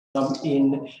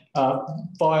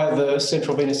via the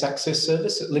Central Venous Access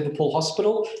Service at Liverpool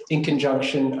Hospital in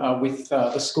conjunction with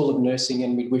the School of Nursing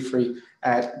and Midwifery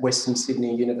at Western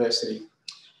Sydney University.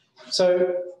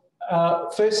 So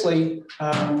firstly,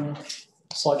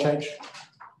 slide change.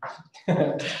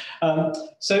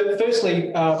 So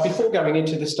firstly, before going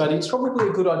into the study, it's probably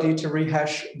a good idea to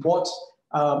rehash what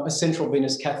a central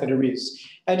venous catheter is.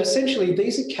 And essentially,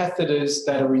 these are catheters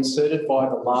that are inserted via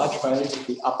the large veins of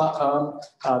the upper arm,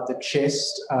 the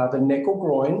chest, the neck or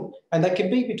groin, and they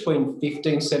can be between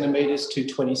 15 centimetres to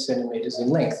 20 centimetres in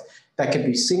length. They can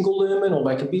be single lumen or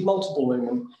they can be multiple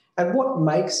lumen. And what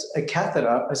makes a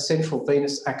catheter a central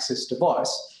venous access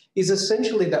device is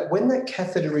essentially that when that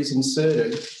catheter is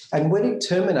inserted and when it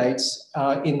terminates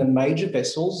in the major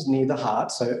vessels near the heart,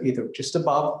 so either just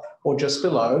above or just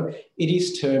below, it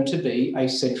is termed to be a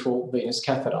central venous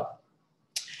catheter.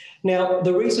 Now,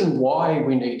 the reason why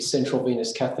we need central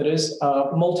venous catheters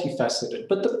are multifaceted,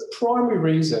 but the primary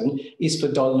reason is for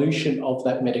dilution of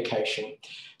that medication.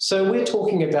 So we're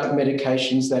talking about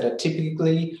medications that are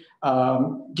typically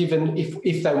given,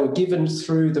 if they were given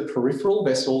through the peripheral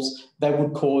vessels, they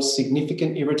would cause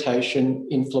significant irritation,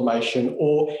 inflammation,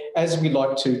 or as we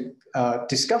like to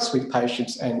discuss with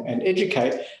patients and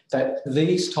educate, that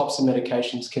these types of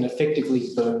medications can effectively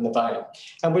burn the vein.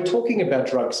 And we're talking about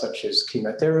drugs such as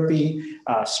chemotherapy,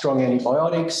 strong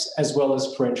antibiotics, as well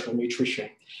as parenteral nutrition.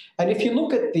 And if you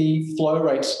look at the flow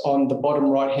rates on the bottom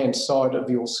right-hand side of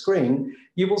your screen,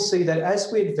 you will see that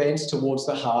as we advance towards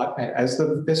the heart and as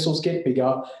the vessels get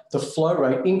bigger, the flow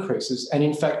rate increases. And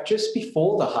in fact, just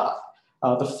before the heart,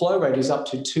 the flow rate is up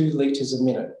to 2 litres a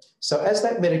minute. So as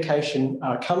that medication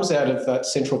comes out of that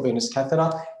central venous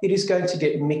catheter, it is going to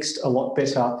get mixed a lot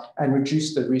better and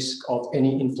reduce the risk of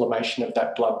any inflammation of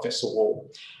that blood vessel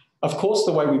wall. Of course,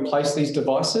 the way we place these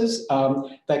devices,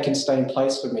 they can stay in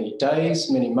place for many days,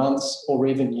 many months, or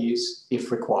even years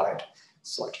if required.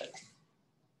 Slide change.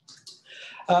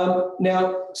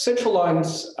 Now, central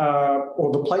lines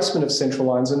or the placement of central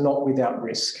lines are not without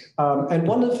risk. And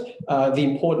one of the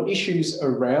important issues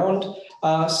around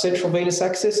central venous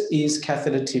access is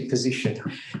catheter tip position.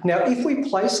 Now, if we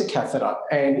place a catheter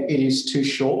and it is too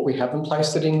short, we haven't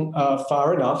placed it in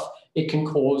far enough, it can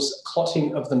cause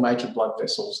clotting of the major blood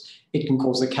vessels. It can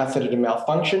cause the catheter to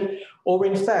malfunction, or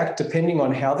in fact, depending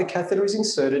on how the catheter is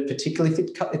inserted, particularly if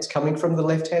it's coming from the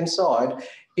left-hand side,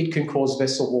 it can cause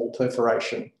vessel wall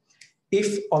perforation.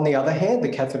 If, on the other hand, the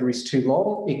catheter is too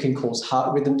long, it can cause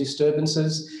heart rhythm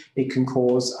disturbances, it can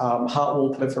cause heart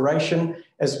wall perforation,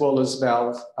 as well as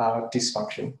valve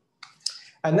dysfunction.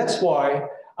 And that's why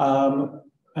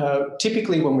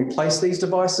typically when we place these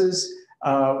devices,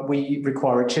 we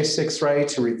require a chest X-ray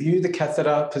to review the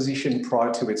catheter position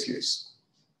prior to its use.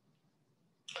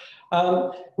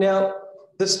 Now,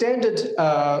 the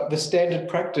standard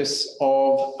practice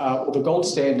of, or the gold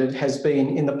standard has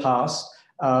been in the past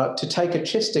to take a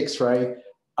chest X-ray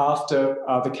after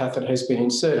the catheter has been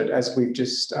inserted, as we've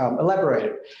just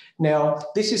elaborated. Now,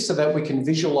 this is so that we can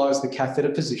visualise the catheter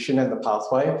position and the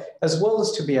pathway, as well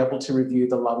as to be able to review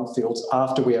the lung fields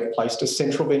after we have placed a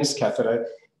central venous catheter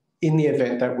in the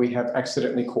event that we have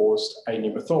accidentally caused a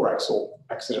pneumothorax or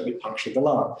accidentally punctured the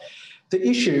lung. The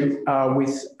issue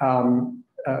with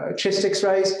chest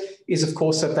X-rays is, of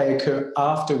course, that they occur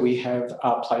after we have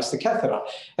placed the catheter.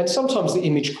 And sometimes the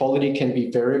image quality can be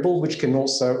variable, which can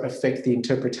also affect the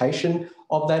interpretation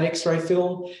of that X-ray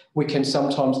film. We can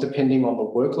sometimes, depending on the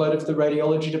workload of the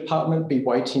radiology department, be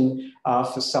waiting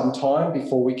for some time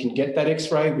before we can get that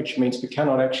X-ray, which means we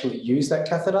cannot actually use that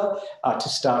catheter to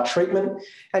start treatment.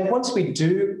 And once we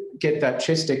do get that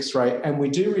chest X-ray and we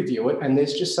do review it, and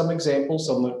there's just some examples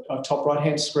on the top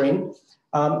right-hand screen,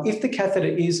 if the catheter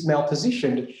is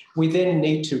malpositioned, we then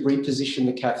need to reposition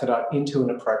the catheter into an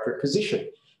appropriate position.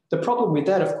 The problem with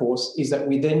that, of course, is that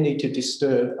we then need to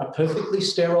disturb a perfectly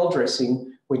sterile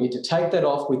dressing. We need to take that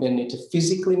off. We then need to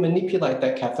physically manipulate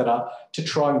that catheter to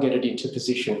try and get it into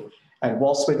position. And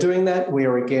whilst we're doing that, we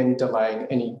are again delaying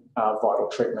any vital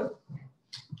treatment.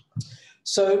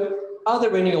 So are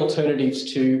there any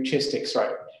alternatives to chest X-ray?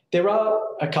 There are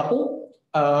a couple.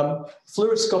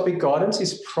 Fluoroscopic guidance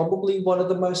is probably one of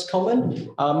the most common,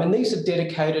 and these are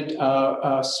dedicated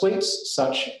suites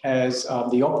such as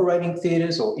the operating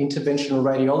theatres or interventional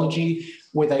radiology,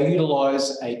 where they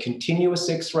utilise a continuous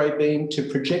X-ray beam to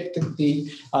project the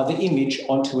image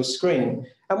onto a screen.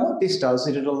 And what this does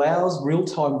is it allows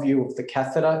real-time view of the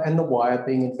catheter and the wire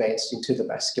being advanced into the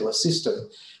vascular system.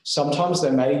 Sometimes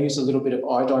they may use a little bit of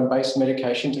iodine-based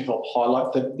medication to help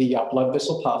highlight the blood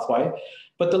vessel pathway.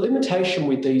 But the limitation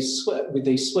with these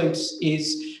suites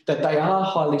is that they are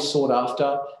highly sought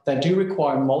after, they do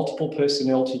require multiple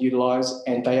personnel to utilise,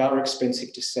 and they are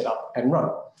expensive to set up and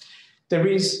run. There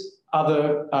is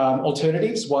other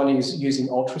alternatives. One is using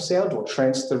ultrasound or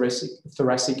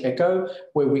transthoracic echo,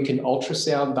 where we can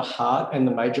ultrasound the heart and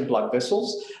the major blood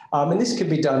vessels. And this can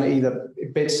be done either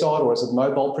bedside or as a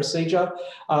mobile procedure.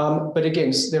 But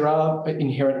again, there are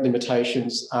inherent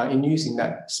limitations in using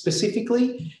that.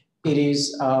 Specifically, it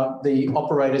is the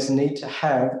operators need to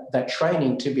have that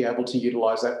training to be able to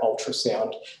utilise that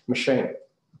ultrasound machine.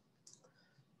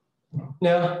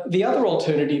 Now, the other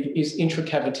alternative is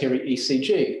intracavitary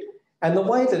ECG. And the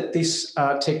way that this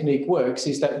technique works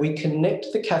is that we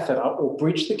connect the catheter or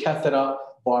bridge the catheter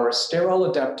via a sterile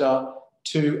adapter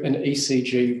to an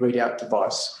ECG readout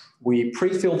device. We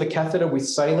pre-fill the catheter with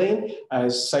saline,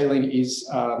 as saline is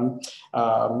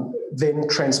then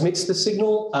transmits the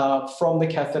signal from the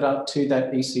catheter to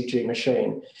that ECG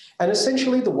machine. And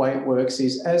essentially the way it works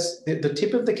is as the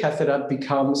tip of the catheter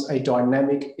becomes a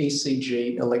dynamic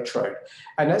ECG electrode.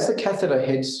 And as the catheter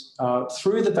heads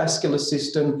through the vascular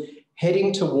system,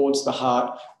 heading towards the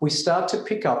heart, we start to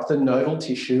pick up the nodal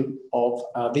tissue of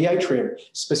the atrium,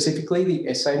 specifically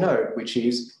the SA node, which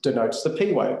denotes the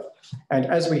P wave. And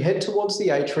as we head towards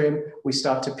the atrium, we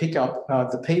start to pick up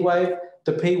the P wave.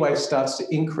 The P wave starts to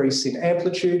increase in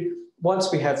amplitude.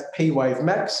 Once we have P wave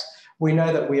max, we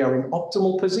know that we are in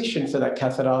optimal position for that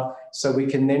catheter, so we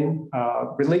can then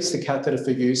release the catheter for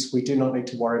use. We do not need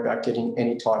to worry about getting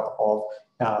any type of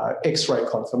X-ray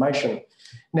confirmation.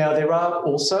 Now, there are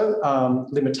also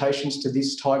limitations to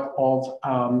this type of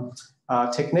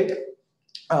technique.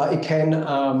 It can,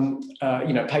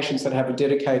 patients that have a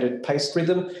dedicated paced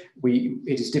rhythm,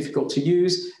 it is difficult to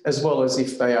use, as well as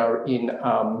if they are in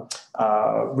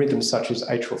rhythms such as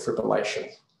atrial fibrillation.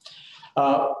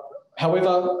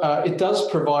 However, it does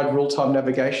provide real-time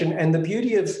navigation, and the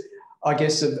beauty of, I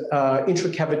guess, of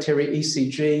intracavitary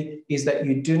ECG is that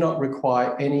you do not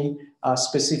require any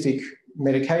specific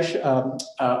medication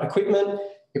equipment.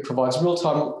 It provides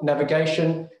real-time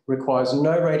navigation, requires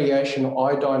no radiation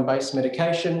or iodine-based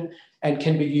medication, and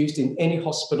can be used in any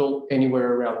hospital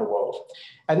anywhere around the world.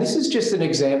 And this is just an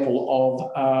example of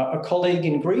a colleague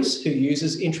in Greece who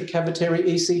uses intracavitary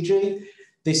ECG.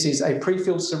 This is a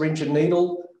pre-filled syringe and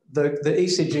needle. The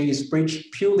ECG is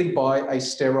bridged purely by a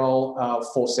sterile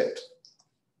forceps.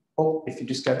 Oh, if you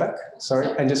just go back, sorry,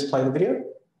 and just play the video.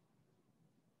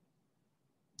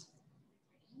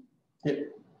 Yep.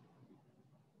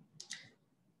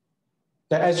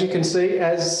 Now, as you can see,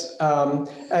 as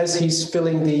he's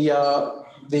filling the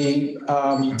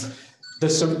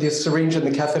syringe and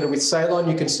the catheter with saline,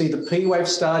 you can see the P wave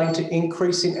starting to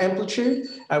increase in amplitude.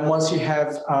 And once you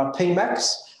have P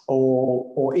max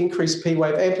or increased P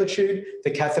wave amplitude, the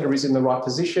catheter is in the right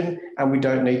position, and we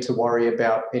don't need to worry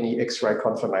about any X-ray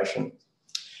confirmation.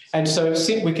 And so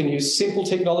we can use simple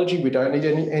technology. We don't need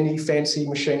any fancy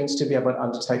machines to be able to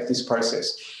undertake this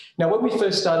process. Now, when we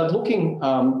first started looking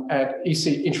at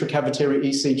intracavitary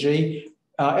ECG,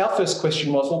 our first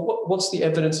question was, well, what's the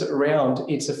evidence around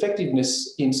its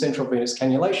effectiveness in central venous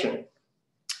cannulation?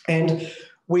 And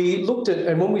we looked at,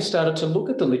 and when we started to look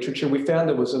at the literature, we found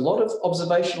there was a lot of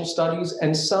observational studies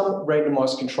and some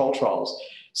randomised control trials.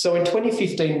 So in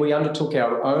 2015, we undertook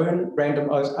our own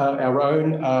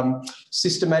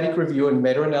systematic review and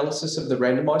meta-analysis of the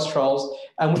randomised trials,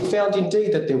 and we found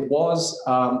indeed that there was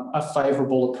a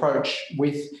favourable approach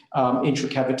with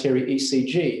intracavitary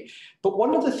ECG. But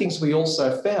one of the things we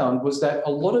also found was that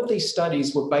a lot of these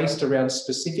studies were based around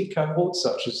specific cohorts,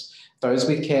 such as those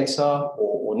with cancer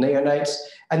or neonates,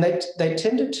 and they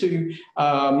tended to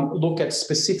look at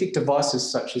specific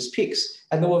devices such as PICCs.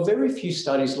 And there were very few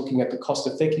studies looking at the cost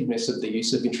effectiveness of the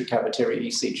use of intracavitary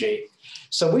ECG.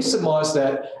 So we surmised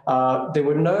that there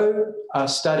were no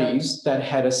studies that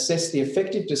had assessed the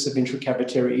effectiveness of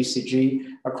intracavitary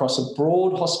ECG across a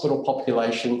broad hospital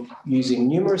population using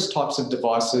numerous types of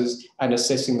devices and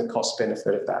assessing the cost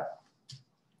benefit of that.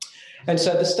 And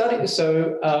so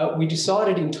we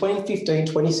decided in 2015,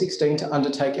 2016 to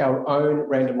undertake our own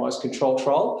randomised control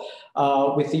trial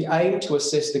with the aim to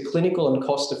assess the clinical and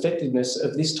cost effectiveness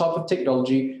of this type of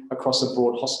technology across a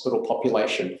broad hospital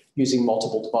population using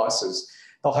multiple devices.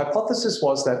 The hypothesis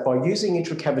was that by using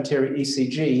intracavitary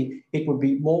ECG, it would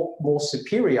be more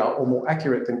superior or more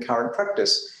accurate than current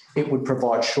practice. It would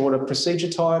provide shorter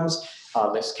procedure times,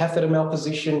 less catheter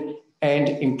malposition, and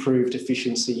improved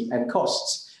efficiency and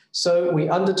costs. So we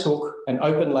undertook an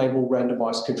open-label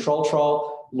randomised control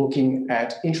trial looking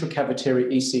at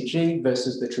intracavitary ECG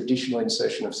versus the traditional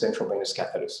insertion of central venous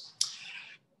catheters.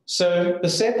 So the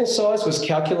sample size was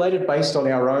calculated based on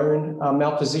our own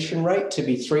malposition rate to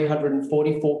be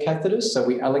 344 catheters. So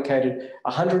we allocated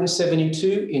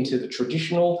 172 into the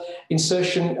traditional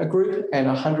insertion group and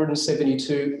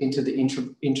 172 into the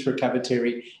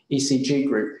intracavitary ECG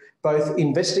group. Both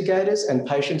investigators and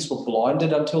patients were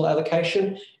blinded until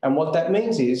allocation. And what that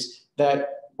means is that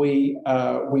we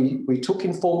took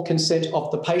informed consent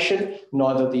of the patient.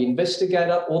 Neither the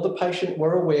investigator or the patient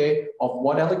were aware of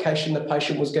what allocation the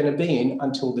patient was going to be in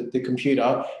until the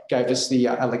computer gave us the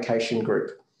allocation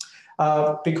group.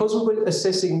 Because we were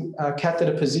assessing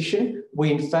catheter position,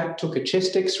 we in fact took a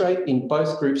chest X-ray in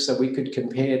both groups so we could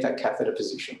compare that catheter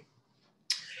position.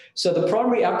 So the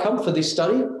primary outcome for this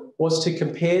study was to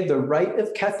compare the rate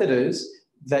of catheters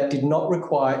that did not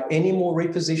require any more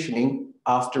repositioning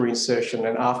after insertion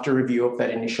and after review of that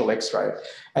initial X-ray.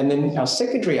 And then our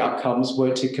secondary outcomes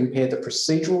were to compare the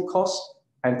procedural cost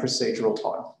and procedural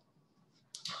time.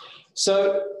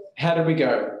 So how did we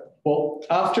go? Well,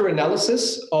 after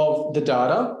analysis of the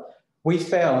data, we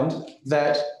found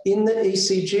that in the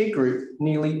ECG group,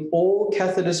 nearly all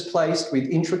catheters placed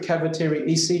with intracavitary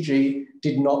ECG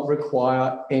did not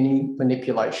require any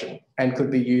manipulation and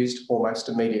could be used almost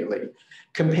immediately,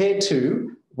 compared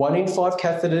to 1 in 5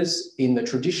 catheters in the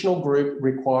traditional group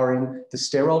requiring the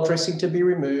sterile dressing to be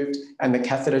removed and the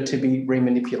catheter to be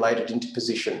remanipulated into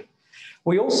position.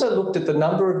 We also looked at the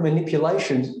number of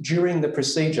manipulations during the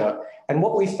procedure, and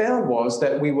what we found was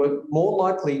that we were more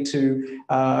likely to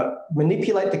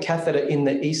manipulate the catheter in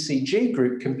the ECG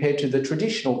group compared to the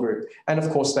traditional group. And of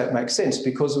course that makes sense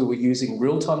because we were using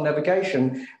real-time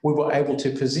navigation. We were able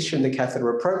to position the catheter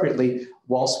appropriately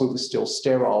whilst we were still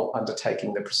sterile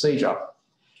undertaking the procedure.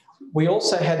 We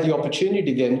also had the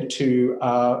opportunity then to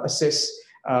assess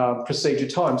procedure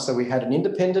time. So we had an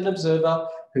independent observer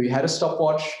who had a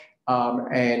stopwatch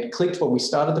and clicked when we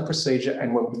started the procedure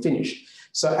and when we finished.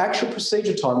 So actual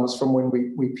procedure time was from when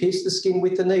we pierced the skin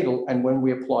with the needle and when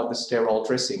we applied the sterile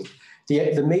dressing.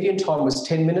 The median time was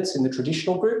 10 minutes in the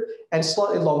traditional group and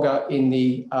slightly longer in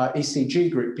the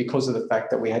ECG group because of the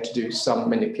fact that we had to do some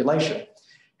manipulation.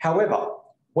 However,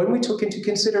 when we took into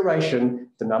consideration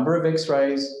the number of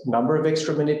X-rays, number of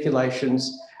extra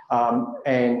manipulations,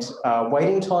 and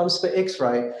waiting times for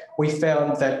X-ray, we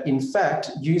found that, in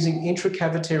fact, using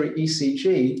intracavitary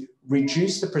ECG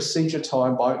reduced the procedure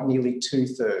time by nearly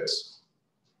 2/3.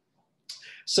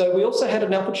 So we also had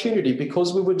an opportunity,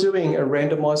 because we were doing a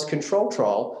randomised control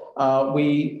trial,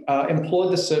 we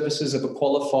employed the services of a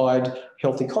qualified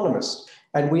health economist.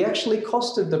 And we actually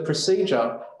costed the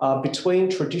procedure between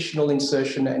traditional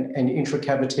insertion and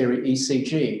intracavitary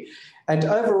ECG. And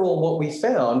overall, what we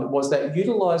found was that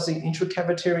utilising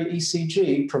intracavitary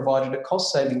ECG provided a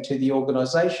cost saving to the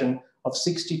organisation of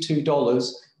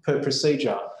 $62 per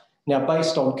procedure. Now,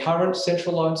 based on current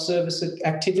central line service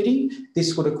activity,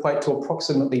 this would equate to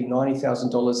approximately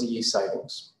 $90,000 a year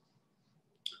savings.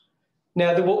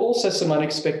 Now, there were also some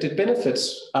unexpected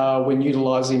benefits when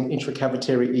utilising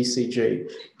intracavitary ECG.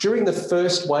 During the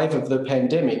first wave of the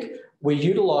pandemic, we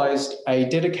utilised a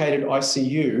dedicated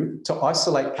ICU to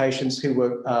isolate patients who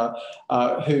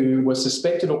were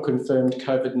suspected or confirmed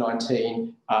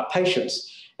COVID-19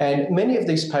 patients. And many of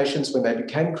these patients, when they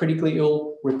became critically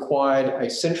ill, required a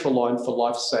central line for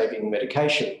life-saving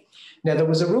medication. Now, there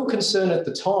was a real concern at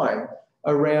the time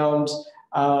around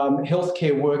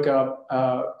healthcare worker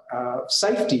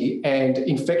safety and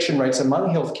infection rates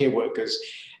among healthcare workers.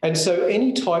 And so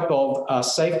any type of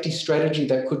safety strategy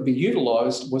that could be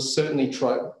utilised was certainly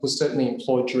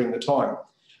employed during the time.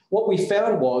 What we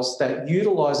found was that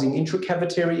utilising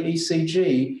intracavitary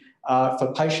ECG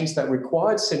for patients that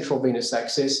required central venous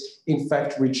access, in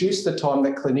fact, reduced the time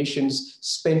that clinicians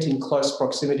spent in close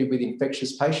proximity with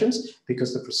infectious patients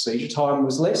because the procedure time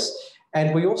was less.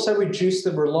 And we also reduced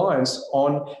the reliance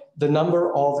on the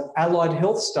number of allied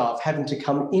health staff having to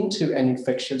come into an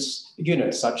infectious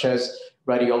unit, such as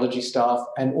radiology staff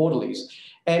and orderlies.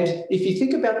 And if you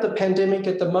think about the pandemic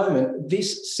at the moment,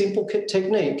 this simple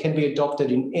technique can be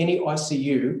adopted in any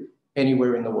ICU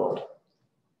anywhere in the world.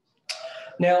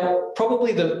 Now,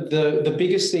 probably the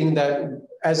biggest thing that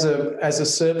as a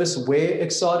service we're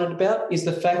excited about is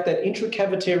the fact that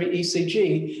intracavitary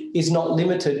ECG is not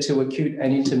limited to acute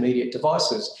and intermediate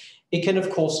devices. It can, of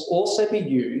course, also be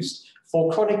used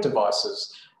for chronic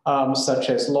devices, such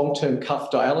as long-term cuff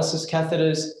dialysis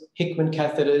catheters, Hickman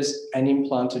catheters, and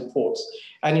implanted ports.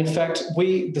 And in fact,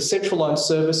 the central line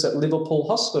service at Liverpool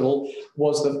Hospital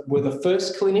were the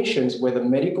first clinicians, whether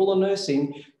medical or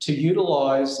nursing, to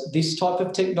utilise this type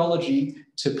of technology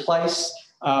to place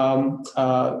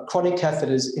chronic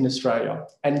catheters in Australia,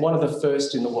 and one of the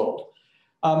first in the world.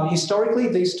 Historically,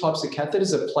 these types of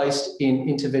catheters are placed in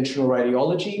interventional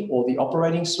radiology or the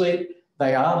operating suite.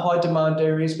 They are high demand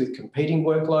areas with competing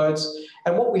workloads.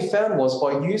 And what we found was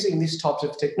by using this type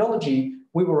of technology,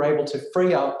 we were able to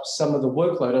free up some of the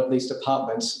workload of these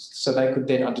departments so they could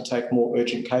then undertake more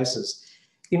urgent cases.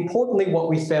 Importantly, what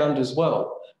we found as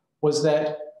well was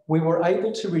that we were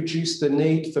able to reduce the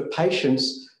need for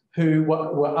patients who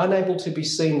were unable to be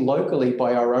seen locally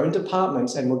by our own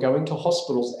departments and were going to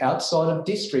hospitals outside of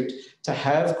district to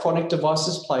have chronic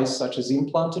devices placed, such as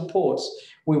implanted ports.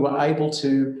 We were able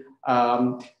to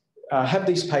have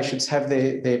these patients have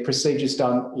their procedures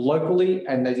done locally,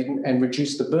 and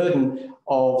reduce the burden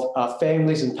of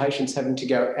families and patients having to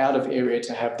go out of area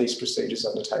to have these procedures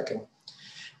undertaken.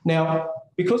 Now,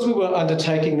 because we were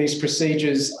undertaking these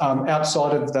procedures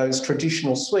outside of those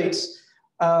traditional suites,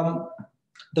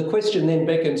 the question then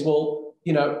beckons, well,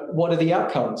 you know, what are the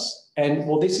outcomes? And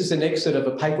well, this is an excerpt of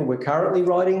a paper we're currently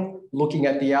writing, looking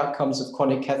at the outcomes of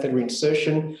chronic catheter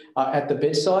insertion at the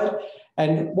bedside.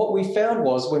 And what we found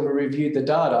was, when we reviewed the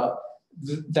data,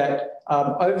 that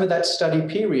over that study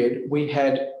period, we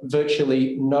had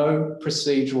virtually no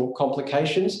procedural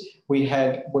complications. We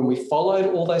had, when we followed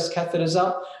all those catheters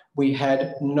up, we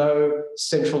had no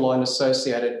central line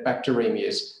associated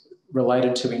bacteremias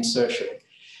related to insertion.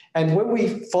 And when we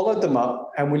followed them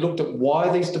up and we looked at why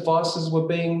these devices were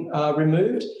being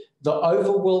removed, the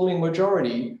overwhelming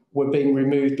majority were being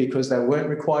removed because they weren't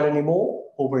required anymore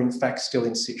or were in fact still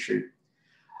in situ.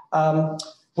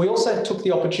 We also took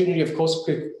the opportunity, of course,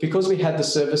 because we had the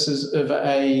services of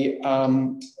a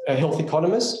health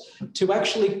economist, to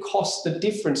actually cost the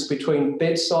difference between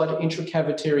bedside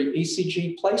intracavitary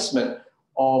ECG placement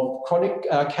of chronic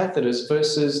catheters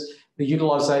versus the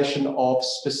utilisation of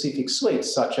specific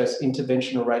suites, such as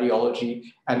interventional radiology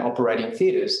and operating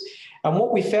theatres. And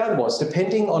what we found was,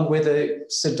 depending on whether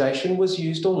sedation was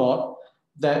used or not,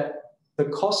 that the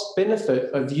cost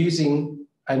benefit of using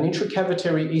an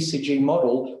intracavitary ECG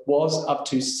model was up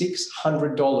to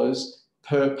 $600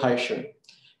 per patient.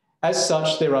 As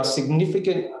such, there are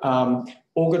significant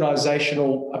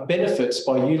organisational benefits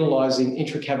by utilising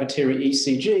intracavitary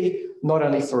ECG, not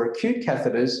only for acute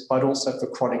catheters, but also for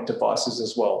chronic devices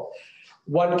as well.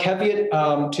 One caveat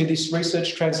to this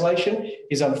research translation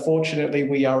is, unfortunately,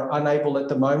 we are unable at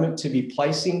the moment to be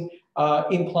placing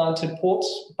implanted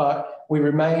ports, but we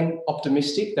remain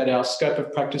optimistic that our scope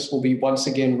of practice will be once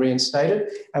again reinstated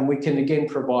and we can again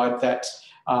provide that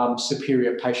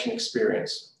superior patient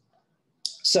experience.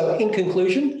 So in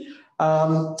conclusion,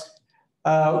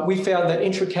 we found that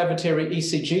intracavitary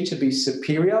ECG to be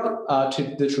superior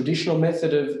to the traditional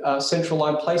method of central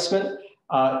line placement.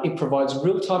 It provides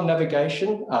real-time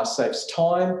navigation, saves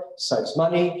time, saves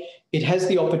money. It has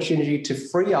the opportunity to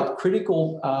free up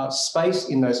critical space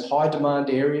in those high-demand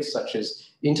areas such as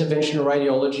interventional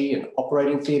radiology and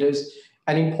operating theatres.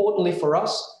 And importantly for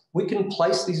us, we can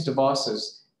place these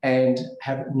devices and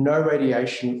have no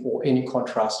radiation or any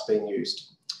contrast being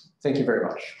used. Thank you very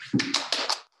much.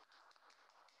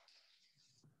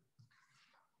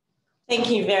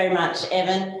 Thank you very much,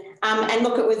 Evan. And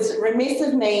look, it was remiss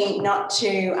of me not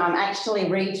to actually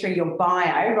read through your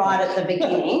bio right at the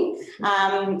beginning,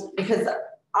 because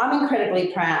I'm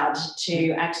incredibly proud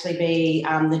to actually be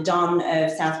the Don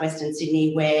of Southwestern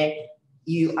Sydney, where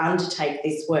you undertake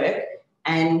this work,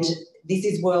 and this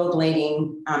is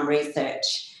world-leading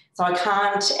research. So I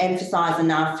can't emphasise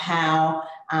enough how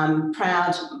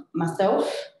proud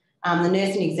myself, the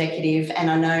nursing executive, and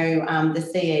I know the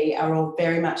CE are all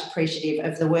very much appreciative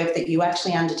of the work that you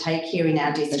actually undertake here in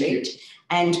our district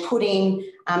and putting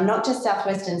not just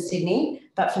Southwestern Sydney,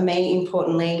 but for me,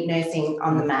 importantly, nursing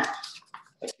on the map.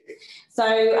 So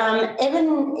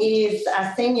Evan is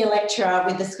a senior lecturer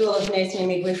with the School of Nursing and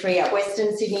Midwifery at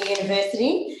Western Sydney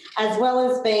University, as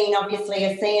well as being obviously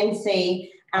a CNC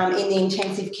in the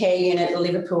intensive care unit at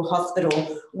Liverpool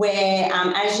Hospital, where,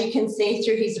 as you can see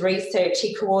through his research,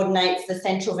 he coordinates the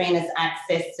Central Venous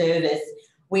Access Service,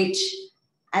 which,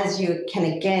 as you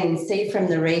can again see from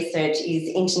the research,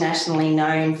 is internationally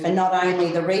known for not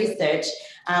only the research,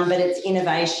 but its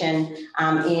innovation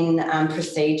in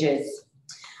procedures.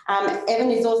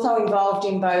 Evan is also involved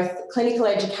in both clinical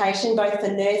education, both for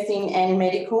nursing and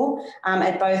medical,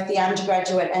 at both the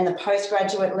undergraduate and the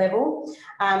postgraduate level,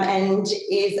 and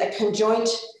is a conjoint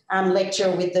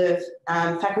lecturer with the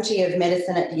Faculty of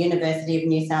Medicine at the University of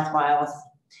New South Wales.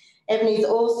 Evan is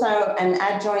also an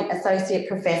adjunct associate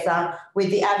professor with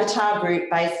the Avatar Group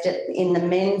based in the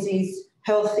Menzies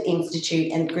Health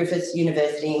Institute and Griffith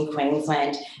University in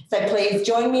Queensland. So please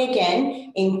join me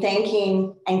again in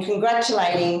thanking and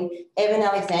congratulating Evan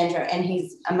Alexandrou and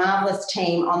his marvellous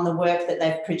team on the work that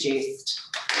they've produced.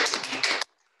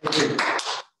 Thank you.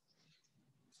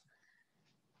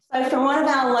 So from one of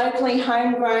our locally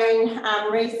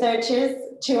homegrown researchers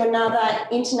to another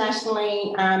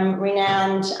internationally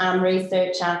renowned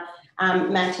researcher,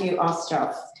 Matthew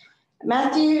Ostroff.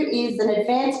 Matthew is an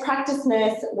advanced practice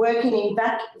nurse working in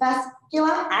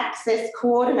Vascular Access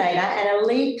Coordinator and a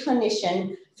lead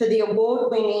clinician for the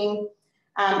award-winning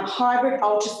hybrid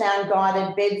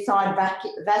ultrasound-guided bedside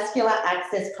vascular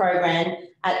access program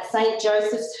at St.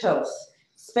 Joseph's Health,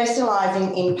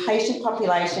 specialising in patient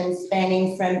populations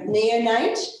spanning from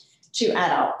neonate to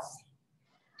adults.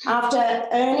 After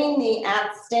earning the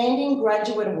Outstanding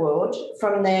Graduate Award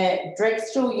from the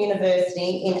Drexel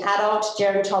University in Adult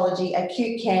Gerontology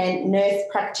Acute Care Nurse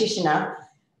Practitioner,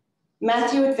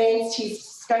 Matthew advanced his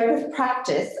scope of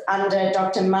practice under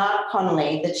Dr. Mark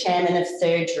Connolly, the Chairman of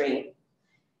Surgery.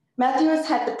 Matthew has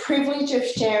had the privilege of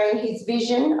sharing his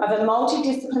vision of a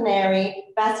multidisciplinary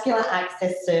vascular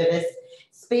access service,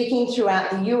 speaking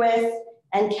throughout the US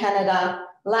and Canada,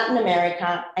 Latin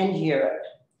America and Europe,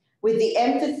 with the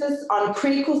emphasis on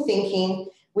critical thinking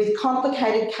with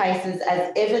complicated cases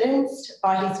as evidenced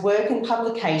by his work and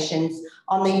publications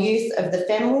on the use of the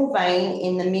femoral vein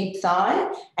in the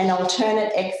mid-thigh and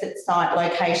alternate exit site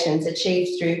locations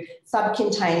achieved through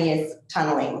subcutaneous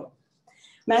tunnelling.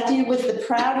 Matthew was the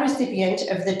proud recipient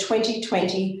of the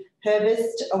 2020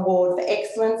 Herbst Award for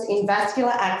Excellence in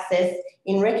Vascular Access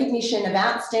in recognition of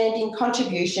outstanding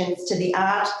contributions to the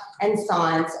art and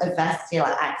science of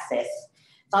vascular access.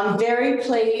 So I'm very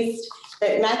pleased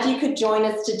that Matthew could join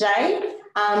us today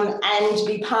and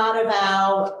be part of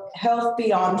our Health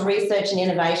Beyond Research and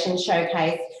Innovation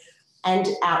Showcase and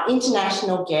our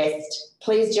international guest.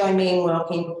 Please join me in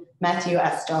welcoming Matthew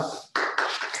Ostroff.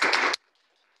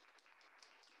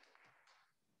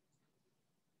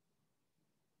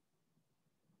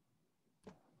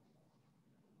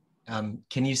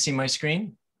 Can you see my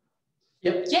screen?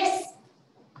 Yep. Yes.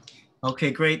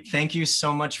 Okay, great. Thank you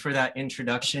so much for that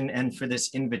introduction and for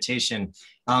this invitation.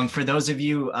 For those of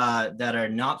you that are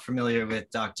not familiar with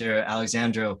Dr.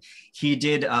 Alexandrou, he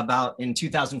did in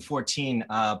 2014,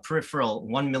 a peripheral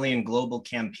 1 million global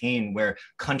campaign where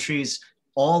countries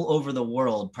all over the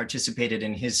world participated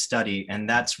in his study. And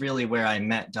that's really where I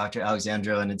met Dr.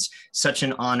 Alexandrou. And it's such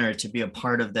an honor to be a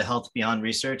part of the Health Beyond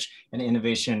Research and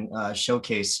Innovation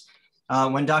Showcase.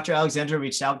 When Dr. Alexandrou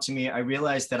reached out to me, I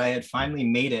realized that I had finally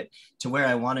made it to where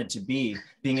I wanted to be,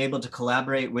 being able to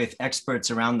collaborate with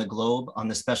experts around the globe on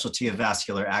the specialty of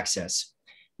vascular access.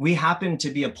 We happen to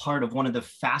be a part of one of the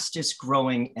fastest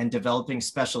growing and developing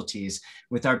specialties,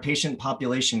 with our patient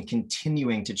population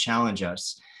continuing to challenge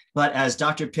us. But as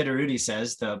Dr. Pittarudi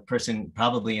says, the person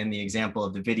probably in the example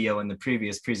of the video in the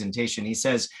previous presentation, he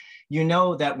says, you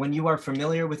know that when you are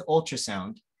familiar with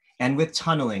ultrasound, and with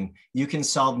tunneling, you can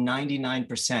solve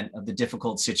 99% of the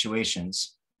difficult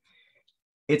situations.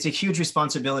 It's a huge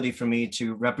responsibility for me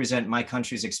to represent my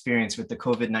country's experience with the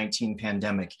COVID-19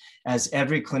 pandemic, as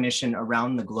every clinician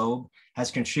around the globe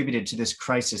has contributed to this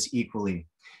crisis equally.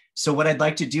 So what I'd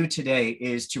like to do today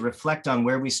is to reflect on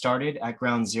where we started at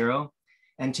ground zero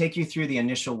and take you through the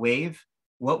initial wave,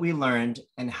 what we learned,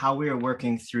 and how we are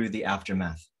working through the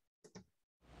aftermath.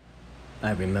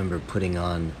 I remember putting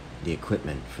on the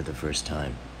equipment for the first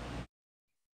time.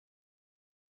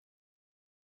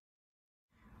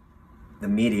 The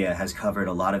media has covered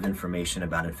a lot of information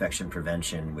about infection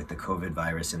prevention with the COVID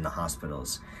virus in the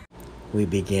hospitals. We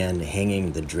began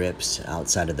hanging the drips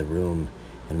outside of the room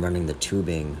and running the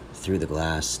tubing through the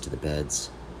glass to the beds.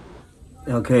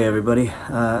 Okay, everybody,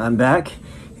 I'm back.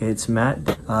 It's Matt.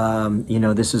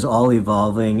 This is all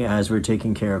evolving as we're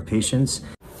taking care of patients.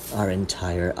 Our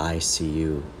entire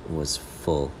ICU was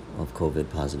full of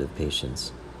COVID-positive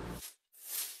patients.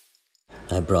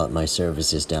 I brought my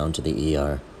services down to the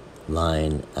ER,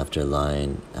 line after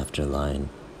line after line.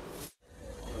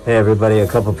 Hey everybody, a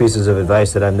couple pieces of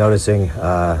advice that I'm noticing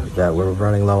that we're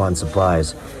running low on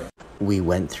supplies. We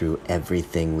went through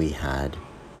everything we had.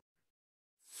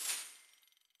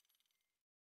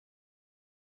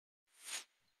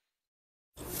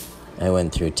 I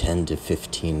went through 10 to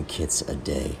 15 kits a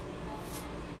day.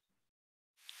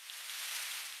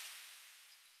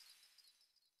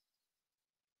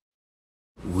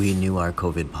 We knew our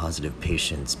COVID-positive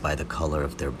patients by the color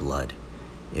of their blood.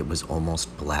 It was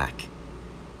almost black.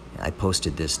 I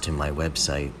posted this to my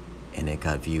website, and it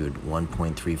got viewed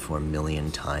 1.34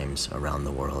 million times around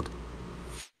the world.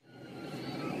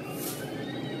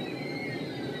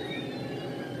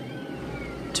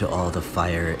 To all the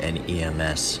fire and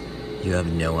EMS, you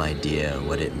have no idea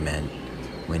what it meant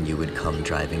when you would come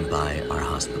driving by our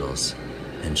hospitals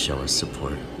and show us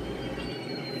support.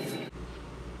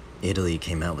 Italy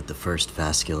came out with the first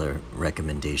vascular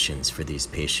recommendations for these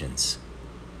patients.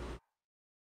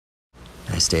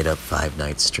 I stayed up 5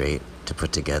 nights straight to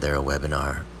put together a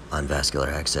webinar on vascular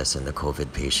access in the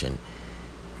COVID patient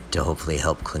to hopefully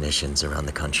help clinicians around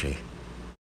the country.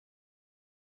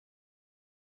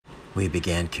 We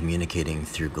began communicating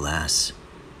through glass.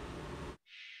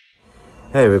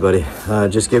 Hey everybody,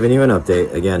 just giving you an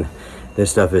update. Again,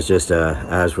 this stuff is just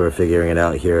as we're figuring it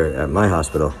out here at my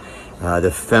hospital.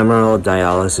 The femoral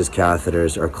dialysis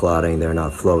catheters are clotting, they're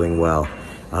not flowing well.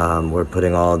 We're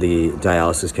putting all the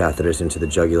dialysis catheters into the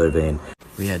jugular vein.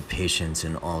 We had patients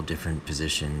in all different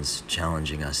positions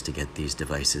challenging us to get these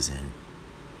devices in.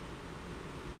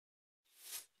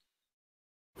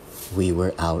 We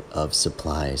were out of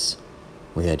supplies.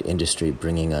 We had industry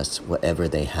bringing us whatever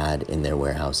they had in their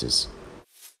warehouses.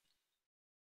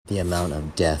 The amount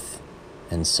of death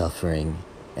and suffering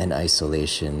and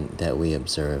isolation that we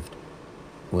observed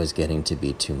was getting to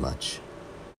be too much.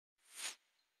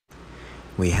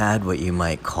 We had what you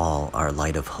might call our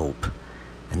light of hope,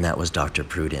 and that was Dr.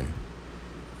 Pruden.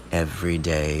 Every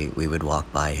day we would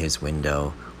walk by his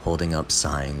window holding up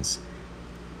signs,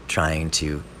 trying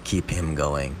to keep him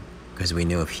going, because we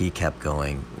knew if he kept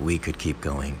going, we could keep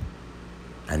going.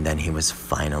 And then he was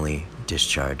finally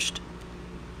discharged.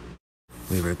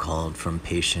 We were called from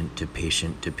patient to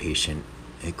patient to patient.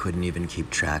 I couldn't even keep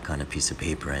track on a piece of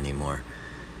paper anymore.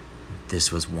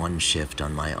 This was one shift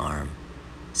on my arm,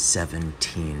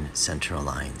 17 central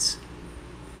lines.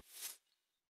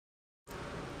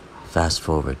 Fast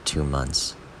forward 2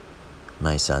 months.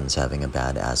 My son's having a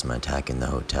bad asthma attack in the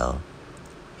hotel.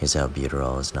 His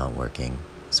albuterol is not working,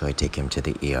 so I take him to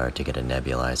the ER to get a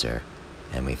nebulizer,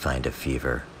 and we find a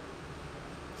fever.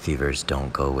 Fevers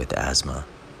don't go with asthma.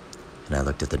 And I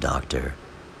looked at the doctor,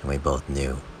 and we both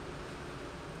knew.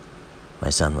 My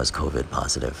son was COVID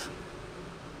positive.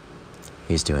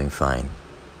 He's doing fine,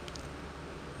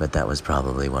 but that was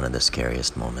probably one of the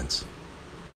scariest moments.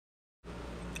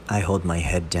 I hold my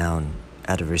head down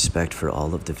out of respect for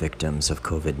all of the victims of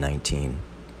COVID-19,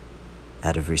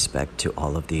 out of respect to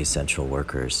all of the essential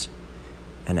workers,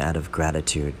 and out of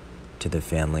gratitude to the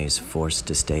families forced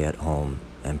to stay at home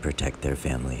and protect their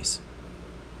families.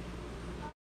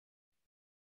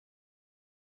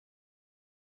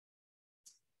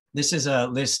 This is a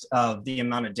list of the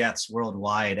amount of deaths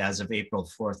worldwide as of April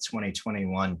 4th,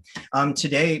 2021.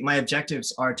 Today, my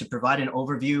objectives are to provide an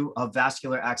overview of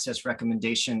vascular access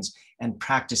recommendations and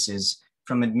practices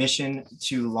from admission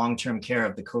to long-term care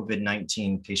of the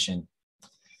COVID-19 patient.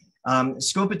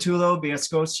 Scopitulo,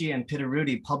 Biascosci, and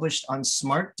Pittarudi published on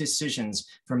smart decisions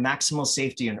for maximal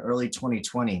safety in early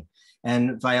 2020,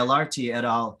 and Vialarti et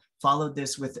al. Followed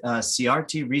this with a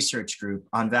CRT research group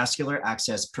on vascular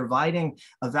access, providing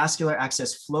a vascular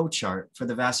access flow chart for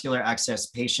the vascular access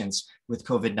patients with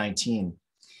COVID-19.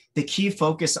 The key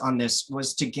focus on this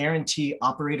was to guarantee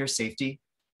operator safety,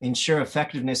 ensure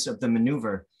effectiveness of the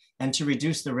maneuver, and to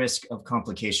reduce the risk of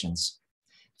complications.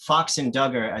 Fox and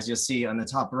Duggar, as you'll see on the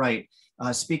top right,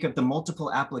 speak of the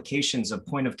multiple applications of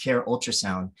point-of-care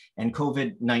ultrasound and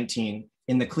COVID-19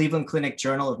 in the Cleveland Clinic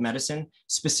Journal of Medicine,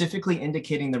 specifically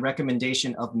indicating the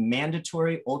recommendation of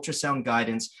mandatory ultrasound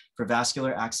guidance for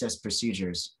vascular access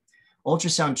procedures.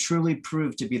 Ultrasound truly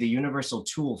proved to be the universal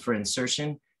tool for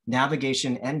insertion,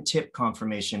 navigation, and tip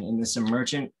confirmation in this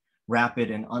emergent,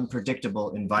 rapid, and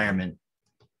unpredictable environment.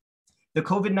 The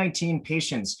COVID-19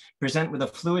 patients present with a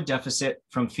fluid deficit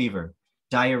from fever,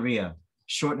 diarrhea,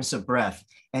 shortness of breath,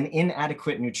 and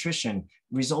inadequate nutrition,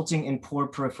 resulting in poor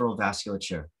peripheral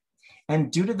vasculature. And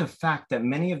due to the fact that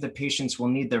many of the patients will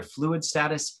need their fluid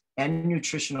status and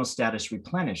nutritional status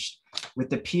replenished, with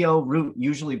the PO route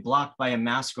usually blocked by a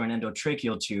mask or an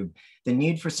endotracheal tube, the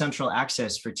need for central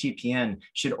access for TPN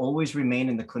should always remain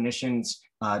in the clinician's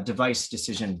device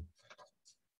decision.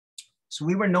 So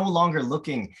we were no longer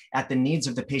looking at the needs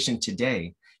of the patient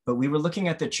today, but we were looking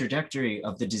at the trajectory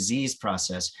of the disease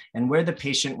process and where the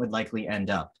patient would likely end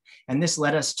up. And this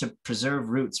led us to preserve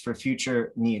routes for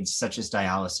future needs such as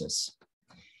dialysis.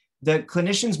 The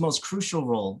clinician's most crucial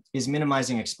role is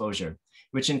minimizing exposure,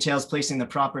 which entails placing the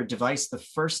proper device the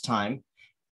first time,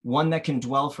 one that can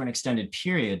dwell for an extended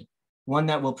period, one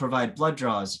that will provide blood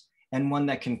draws, and one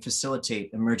that can facilitate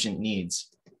emergent needs.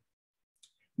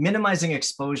 Minimizing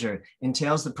exposure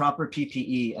entails the proper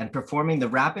PPE and performing the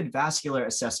rapid vascular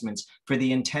assessments for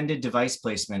the intended device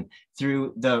placement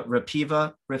through the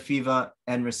RAPIVA, RAFIVA,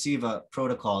 and RACIVA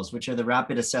protocols, which are the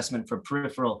rapid assessment for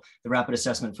peripheral, the rapid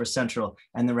assessment for central,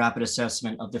 and the rapid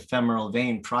assessment of the femoral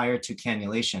vein prior to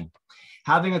cannulation.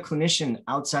 Having a clinician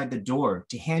outside the door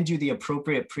to hand you the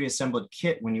appropriate pre-assembled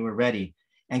kit when you were ready,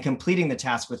 and completing the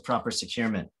task with proper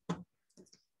securement.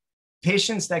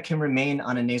 Patients that can remain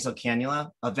on a nasal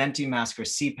cannula, a venti mask, or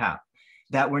CPAP,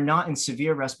 that were not in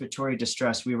severe respiratory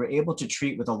distress, we were able to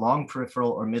treat with a long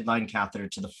peripheral or midline catheter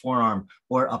to the forearm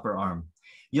or upper arm.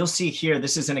 You'll see here,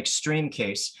 this is an extreme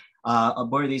case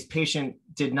where these patient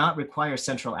did not require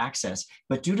central access,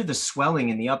 but due to the swelling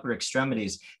in the upper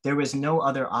extremities, there was no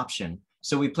other option.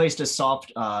 So we placed a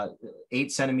soft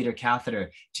 8-centimeter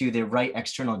catheter to the right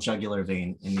external jugular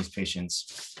vein in these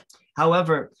patients.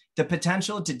 However, the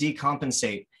potential to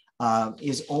decompensate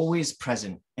is always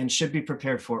present and should be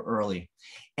prepared for early.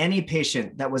 Any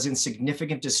patient that was in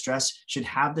significant distress should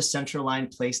have the central line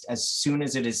placed as soon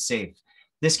as it is safe.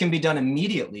 This can be done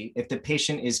immediately if the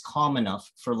patient is calm enough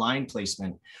for line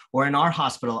placement. Or in our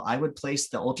hospital, I would place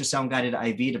the ultrasound-guided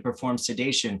IV to perform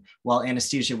sedation while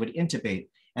anesthesia would intubate.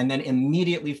 And then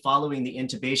immediately following the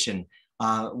intubation,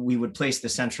 we would place the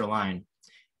central line.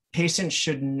 Patients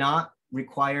should not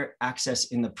require access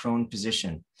in the prone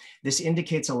position. This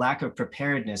indicates a lack of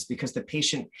preparedness because the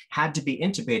patient had to be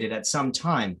intubated at some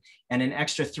time, and an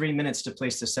extra 3 minutes to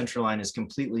place the central line is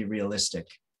completely realistic.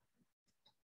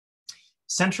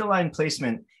 Central line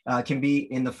placement can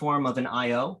be in the form of an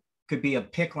IO, could be a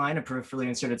PICC line, a peripherally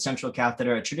inserted central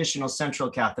catheter, a traditional central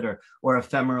catheter, or a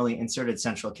femorally inserted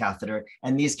central catheter.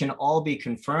 And these can all be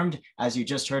confirmed, as you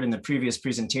just heard in the previous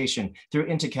presentation, through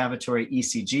intracavitary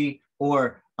ECG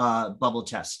or bubble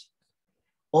test.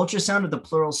 Ultrasound of the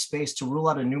pleural space to rule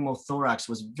out a pneumothorax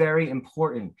was very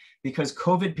important because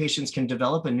COVID patients can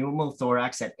develop a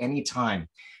pneumothorax at any time.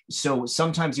 So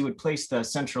sometimes you would place the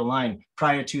central line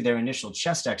prior to their initial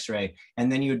chest x-ray,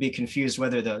 and then you would be confused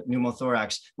whether the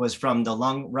pneumothorax was from the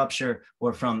lung rupture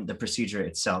or from the procedure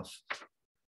itself.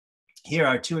 Here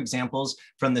are two examples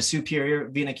from the superior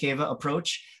vena cava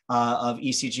approach of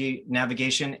ECG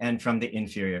navigation and from the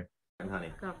inferior.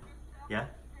 Honey. Go. Yeah?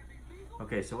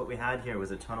 Okay, so what we had here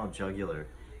was a tunnel jugular.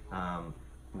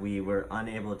 We were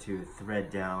unable to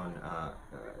thread down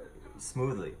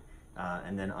smoothly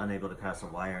and then unable to pass a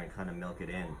wire and kind of milk it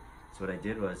in. So what I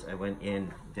did was I went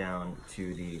in down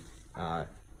to the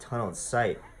tunneled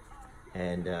site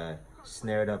and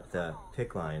snared up the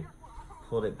PICC line,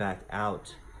 pulled it back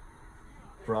out,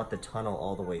 brought the tunnel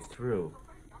all the way through,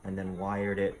 and then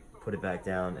wired it, put it back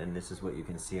down, and this is what you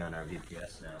can see on our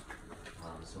VPS now.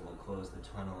 So we'll close the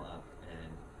tunnel up,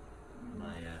 and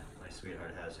my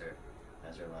sweetheart has her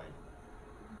line.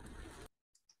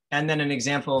 And then an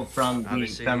example from the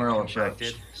femoral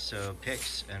approach. So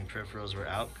PICCs and peripherals were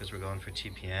out because we're going for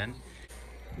TPN.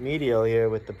 Medial here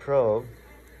with the probe,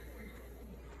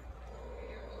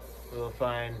 we'll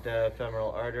find the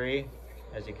femoral artery,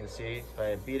 as you can see, by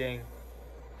a beating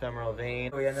femoral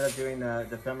vein. We ended up doing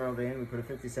the femoral vein. We put a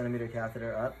 50-centimeter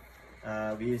catheter up.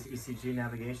 We used ECG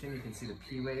navigation. You can see the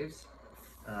P waves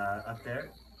up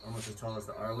there, almost as tall as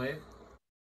the R wave.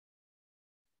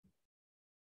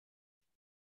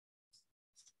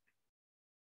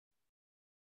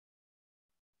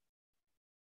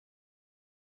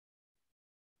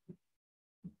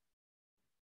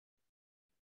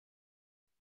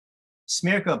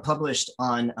 Smirka published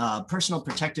on personal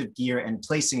protective gear and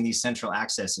placing these central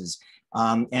accesses.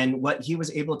 And what he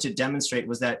was able to demonstrate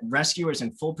was that rescuers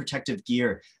in full protective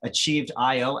gear achieved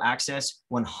IO access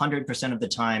 100% of the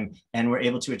time, and were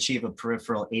able to achieve a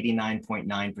peripheral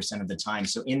 89.9% of the time.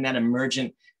 So in that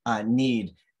emergent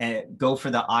need, go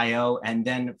for the IO, and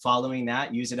then following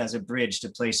that, use it as a bridge to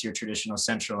place your traditional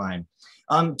central line.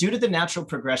 Due to the natural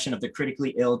progression of the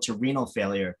critically ill to renal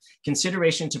failure,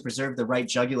 consideration to preserve the right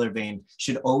jugular vein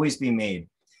should always be made.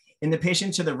 In the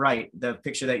patient to the right, the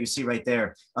picture that you see right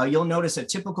there, you'll notice a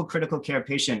typical critical care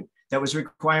patient that was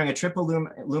requiring a triple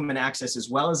lumen access as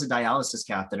well as a dialysis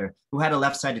catheter, who had a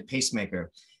left-sided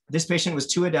pacemaker. This patient was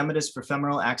too edematous for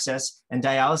femoral access, and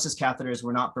dialysis catheters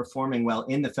were not performing well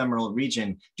in the femoral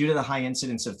region due to the high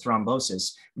incidence of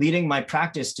thrombosis, leading my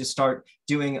practice to start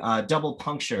doing a double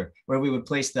puncture, where we would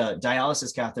place the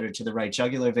dialysis catheter to the right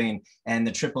jugular vein and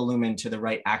the triple lumen to the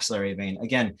right axillary vein.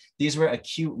 Again, these were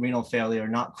acute renal failure,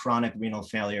 not chronic renal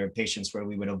failure patients where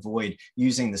we would avoid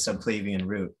using the subclavian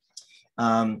route.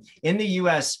 In the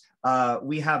US,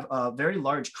 we have a very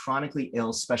large chronically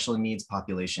ill special needs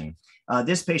population.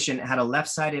 This patient had a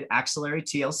left-sided axillary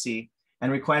TLC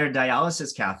and required a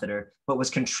dialysis catheter, but was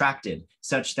contracted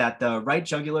such that the right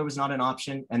jugular was not an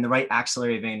option and the right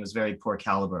axillary vein was very poor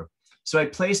caliber. So I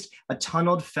placed a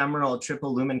tunneled femoral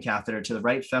triple lumen catheter to the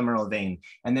right femoral vein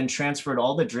and then transferred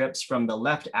all the drips from the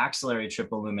left axillary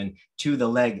triple lumen to the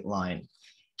leg line.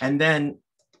 And then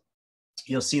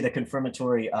you'll see the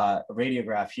confirmatory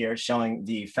radiograph here showing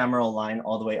the femoral line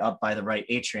all the way up by the right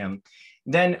atrium.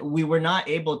 Then we were not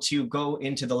able to go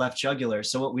into the left jugular.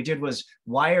 So what we did was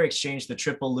wire exchange the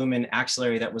triple lumen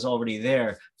axillary that was already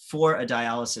there for a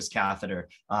dialysis catheter.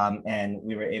 And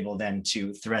we were able then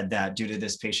to thread that due to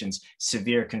this patient's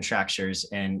severe contractures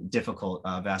and difficult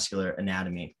vascular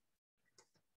anatomy.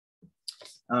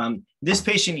 This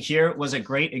patient here was a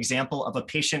great example of a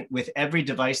patient with every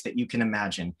device that you can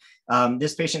imagine.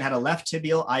 This patient had a left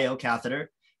tibial IO catheter,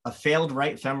 a failed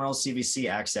right femoral CVC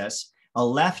access, a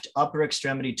left upper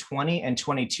extremity 20 and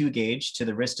 22 gauge to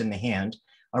the wrist and the hand,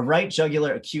 a right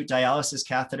jugular acute dialysis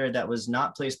catheter that was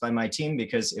not placed by my team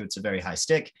because it's a very high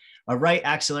stick, a right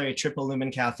axillary triple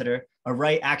lumen catheter, a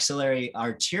right axillary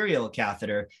arterial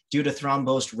catheter due to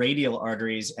thrombosed radial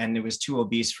arteries, and it was too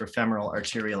obese for femoral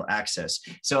arterial access.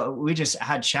 So we just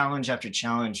had challenge after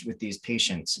challenge with these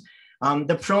patients.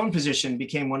 The prone position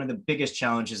became one of the biggest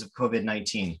challenges of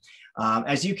COVID-19.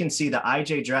 As you can see, the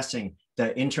IJ dressing,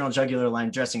 the internal jugular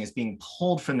line dressing, is being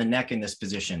pulled from the neck in this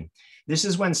position. This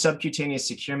is when subcutaneous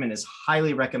securement is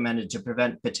highly recommended to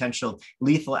prevent potential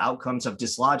lethal outcomes of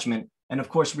dislodgement and, of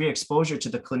course, re-exposure to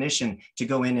the clinician to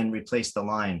go in and replace the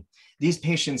line. These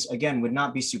patients, again, would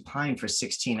not be supine for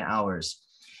 16 hours.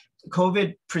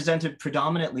 COVID presented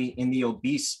predominantly in the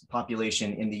obese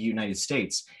population in the United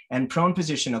States, and prone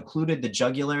position occluded the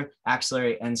jugular,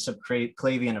 axillary, and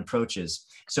subclavian approaches.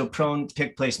 So prone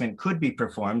PICC placement could be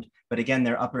performed, but again,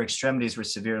 their upper extremities were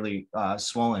severely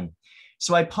swollen.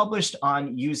 So I published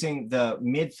on using the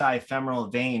mid-thigh femoral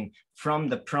vein from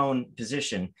the prone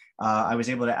position. I was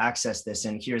able to access this,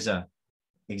 and here's a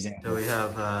example. So we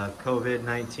have a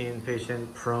COVID-19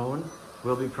 patient prone,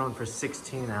 will be prone for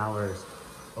 16 hours.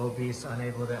 Obese,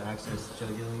 unable to access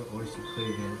jugular or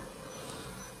subclavian.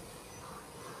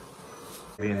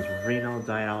 Renal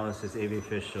dialysis AV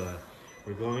fistula.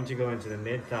 We're going to go into the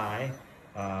mid-thigh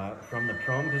from the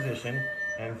prone position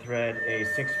and thread a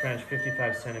 6 French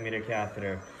 55 centimeter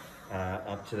catheter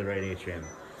up to the right atrium.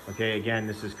 Okay, again,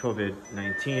 this is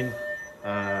COVID-19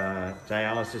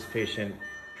 dialysis patient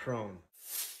prone.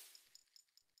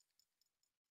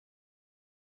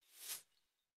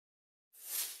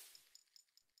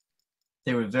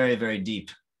 They were very, very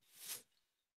deep.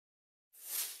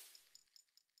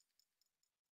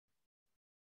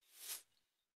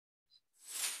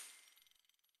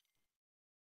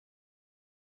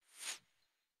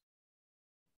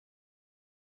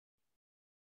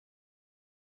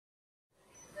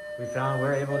 We found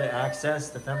we're able to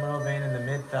access the femoral vein in the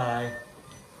mid-thigh.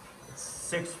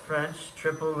 6 French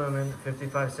triple lumen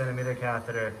 55 centimeter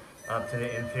catheter up to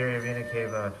the inferior vena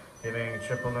cava, giving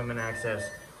triple lumen access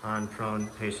on prone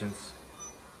patients.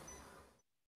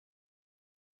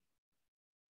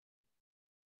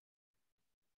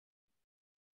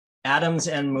 Adams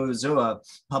and Muzua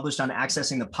published on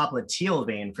accessing the popliteal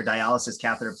vein for dialysis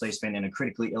catheter placement in a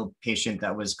critically ill patient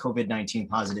that was COVID-19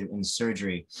 positive in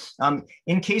surgery.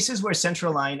 In cases where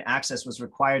central line access was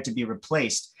required to be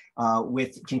replaced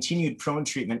with continued prone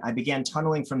treatment, I began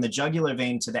tunneling from the jugular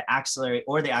vein to the axillary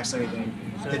or the axillary vein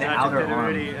to the outer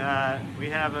arm. We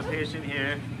have a patient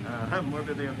here, a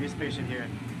morbidly obese patient here,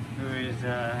 who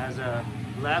has a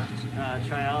left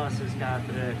trialysis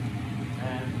catheter,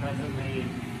 and presently,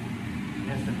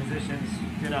 yes, the physicians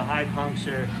did a high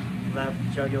puncture left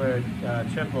jugular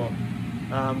triple,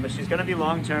 but she's going to be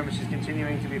long term, but she's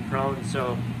continuing to be prone,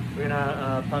 so we're going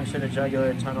to puncture the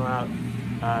jugular, tunnel out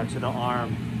to the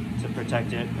arm to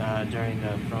protect it during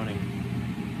the proning.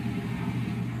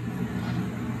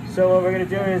 So what we're going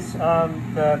to do is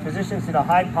the physicians did a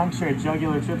high puncture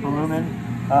jugular triple lumen.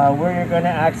 We're going to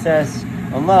access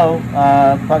a low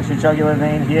puncture jugular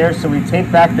vein here, so we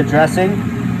take back the dressing.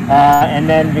 And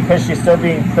then, because she's still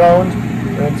being prone,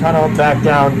 we're tunnel back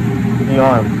down the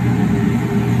arm.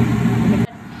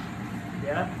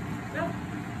 Yeah?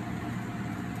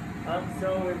 Yeah.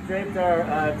 So we've draped our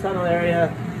tunnel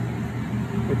area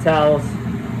with towels.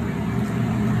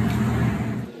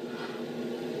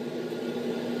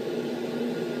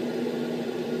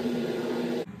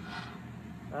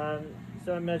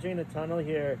 So I'm measuring the tunnel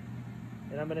here,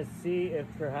 and I'm going to see if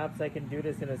perhaps I can do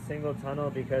this in a single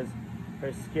tunnel because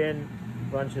her skin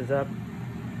bunches up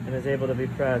and is able to be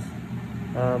pressed,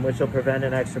 which will prevent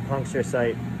an extra puncture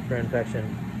site for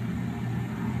infection.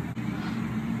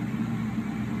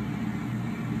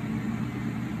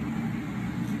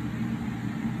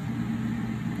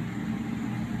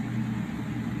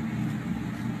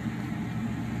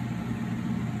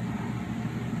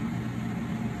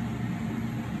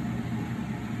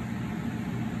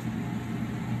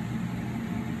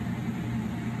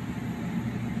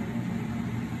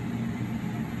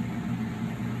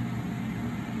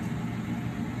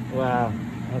 Wow.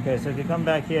 Okay, so if you come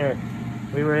back here,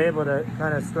 we were able to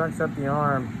kind of scrunch up the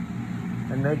arm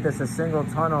and make this a single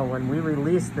tunnel. When we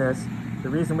release this, the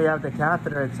reason we have the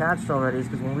catheter attached already is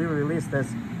because when we release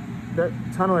this, the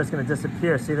tunnel is going to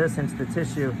disappear. See this into the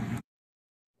tissue.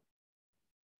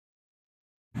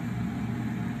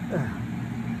 The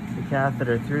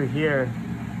catheter through here,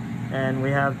 and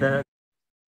we have the...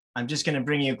 I'm just going to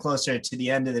bring you closer to the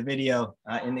end of the video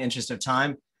in the interest of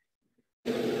time.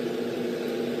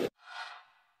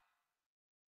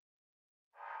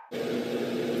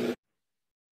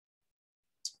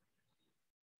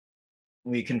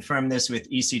 We confirmed this with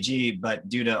ECG, but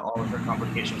due to all of her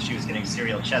complications, she was getting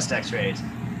serial chest x-rays.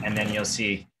 And then you'll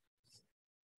see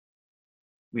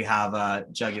we have a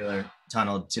jugular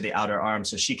tunnel to the outer arm,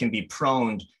 so she can be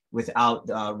proned without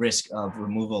risk of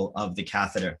removal of the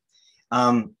catheter.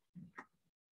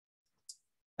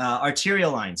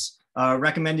 Arterial lines are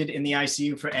recommended in the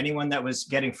ICU for anyone that was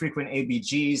getting frequent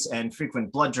ABGs and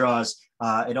frequent blood draws.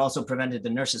 It also prevented the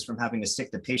nurses from having to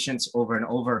stick the patients over and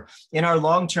over. In our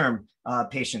long-term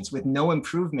patients with no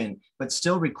improvement, but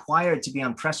still required to be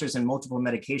on pressors and multiple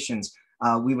medications,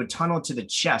 we would tunnel to the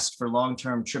chest for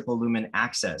long-term triple lumen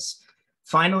access.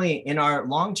 Finally, in our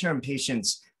long-term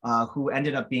patients who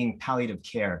ended up being palliative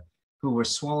care, who were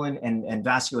swollen and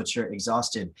vasculature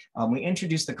exhausted, we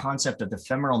introduced the concept of the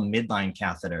femoral midline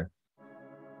catheter.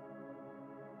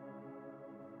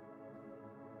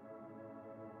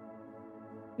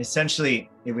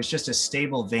 Essentially, it was just a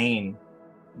stable vein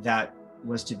that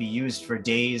was to be used for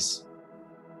days,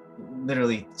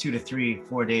 literally 2 to 3,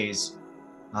 4 days.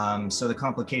 So the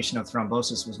complication of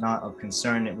thrombosis was not of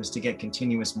concern. It was to get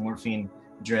continuous morphine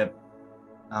drip.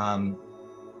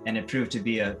 And it proved to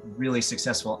be a really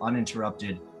successful,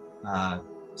 uninterrupted,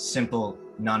 simple,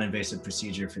 non-invasive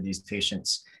procedure for these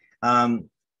patients.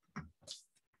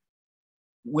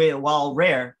 While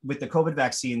rare with the COVID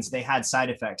vaccines, they had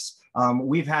side effects.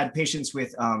 We've had patients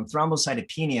with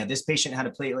thrombocytopenia. This patient had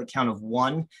a platelet count of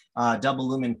 1. Double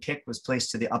lumen PIC was placed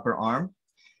to the upper arm.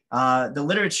 The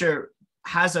literature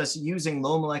has us using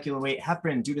low molecular weight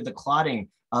heparin due to the clotting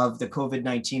of the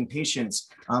COVID-19 patients,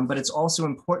 but it's also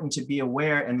important to be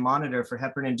aware and monitor for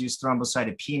heparin-induced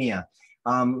thrombocytopenia.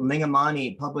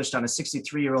 Lingamani published on a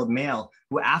 63-year-old male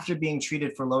who, after being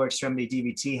treated for lower extremity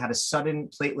DVT, had a sudden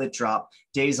platelet drop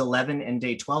days 11 and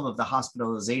day 12 of the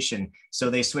hospitalization. So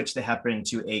they switched the heparin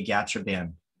to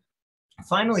agatroban.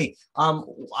 Finally,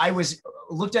 I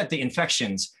looked at the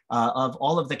infections of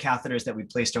all of the catheters that we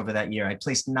placed over that year. I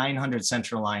placed 900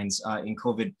 central lines in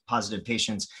COVID positive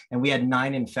patients, and we had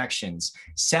 9 infections.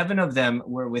 7 of them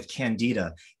were with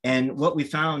Candida. And what we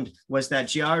found was that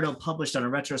Giardo published on a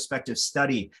retrospective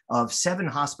study of 7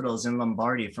 hospitals in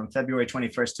Lombardy from February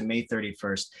 21st to May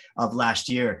 31st of last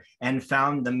year, and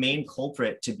found the main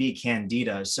culprit to be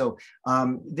Candida. So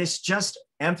this just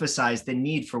emphasized the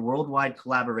need for worldwide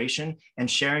collaboration and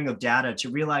sharing of data to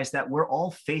realize that we're all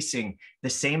facing the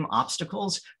same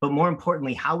obstacles, but more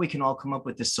importantly, how we can all come up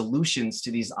with the solutions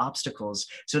to these obstacles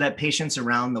so that patients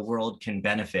around the world can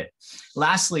benefit.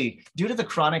 Lastly, due to the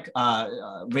chronic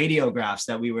radiographs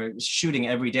that we were shooting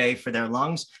every day for their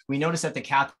lungs, we noticed that the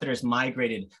catheters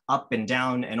migrated up and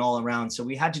down and all around. So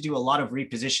we had to do a lot of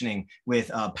repositioning with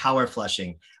power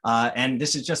flushing. And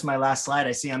this is just my last slide.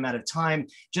 I see I'm out of time.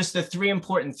 Just the 3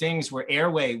 important things were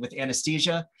airway with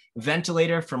anesthesia,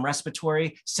 ventilator from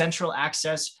respiratory, central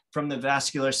access from the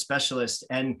vascular specialist.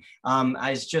 And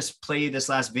I just played this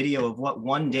last video of what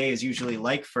one day is usually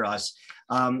like for us.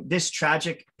 This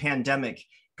tragic pandemic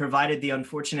provided the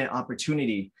unfortunate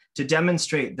opportunity to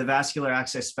demonstrate the vascular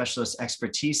access specialist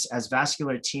expertise as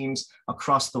vascular teams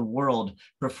across the world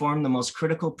perform the most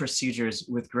critical procedures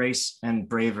with grace and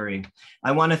bravery.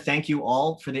 I want to thank you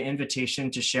all for the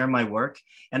invitation to share my work,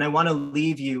 and I want to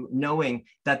leave you knowing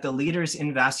that the leaders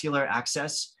in vascular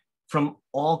access from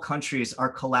all countries are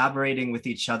collaborating with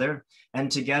each other, and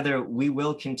together we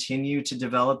will continue to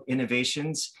develop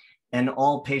innovations, and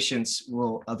all patients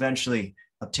will eventually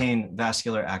obtain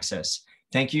vascular access.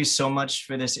 Thank you so much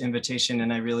for this invitation,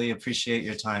 and I really appreciate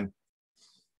your time.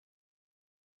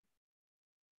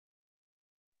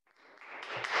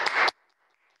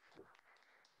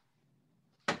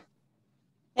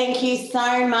 Thank you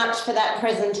so much for that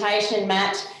presentation,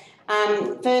 Matt.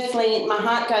 Firstly, my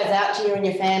heart goes out to you and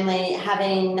your family,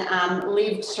 having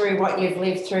lived through what you've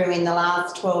lived through in the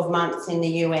last 12 months in the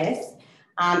US.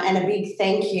 And a big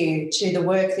thank you to the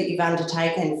work that you've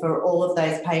undertaken for all of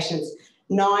those patients.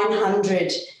 900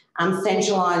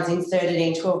 central lines inserted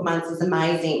in 12 months is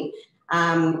amazing.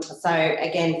 So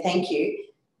again, thank you.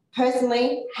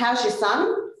 Personally, how's your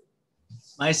son?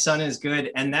 My son is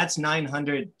good, and that's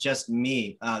 900 just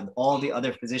me. All the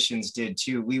other physicians did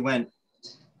too. We went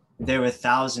there were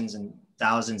thousands and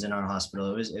thousands in our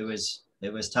hospital. It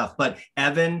was tough. But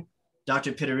Evan,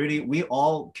 Dr. Pittarudi, we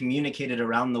all communicated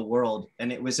around the world,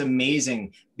 and it was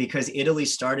amazing because Italy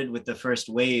started with the first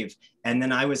wave, and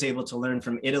then I was able to learn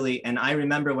from Italy. And I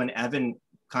remember when Evan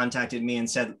contacted me and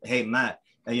said, "Hey, Matt,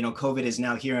 you know, COVID is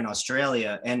now here in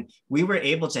Australia," and we were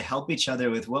able to help each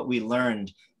other with what we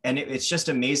learned. And it's just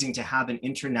amazing to have an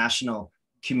international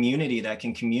community that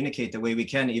can communicate the way we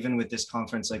can, even with this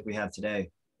conference like we have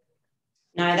today.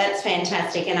 No, that's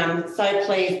fantastic. And I'm so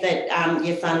pleased that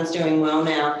your son's doing well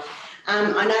now.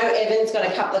 I know Evan's got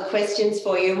a couple of questions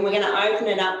for you, and we're going to open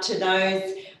it up to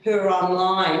those who are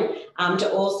online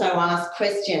to also ask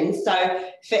questions. So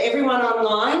for everyone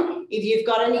online, if you've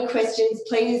got any questions,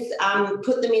 please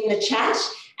put them in the chat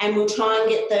and we'll try and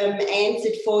get them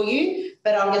answered for you.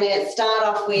 But I'm going to start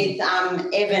off with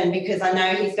Evan because I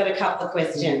know he's got a couple of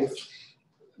questions.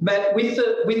 Matt,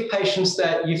 with patients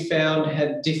that you found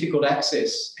had difficult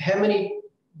access,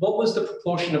 what was the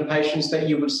proportion of patients that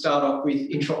you would start off with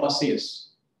intraosseous?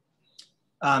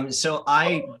 So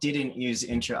I didn't use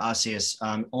intraosseous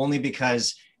only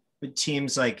because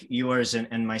teams like yours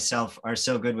and myself are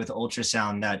so good with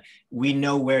ultrasound that we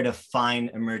know where to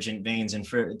find emergent veins. And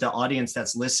for the audience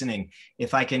that's listening,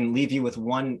 if I can leave you with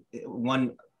one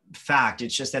fact,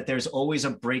 it's just that there's always a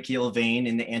brachial vein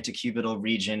in the antecubital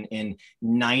region in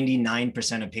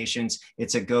 99% of patients.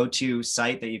 It's a go-to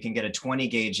site that you can get a 20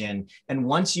 gauge in. And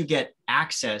once you get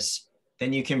access,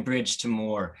 then you can bridge to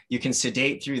more. You can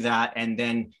sedate through that and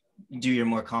then do your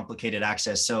more complicated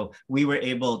access. So we were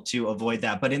able to avoid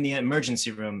that. But in the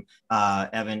emergency room,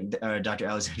 Evan or Dr.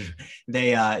 Alexandrou,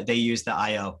 they used the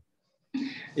IO.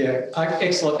 Yeah,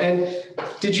 excellent. And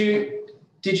did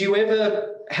you ever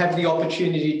have the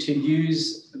opportunity to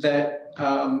use that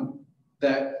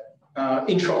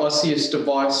intraosseous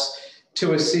device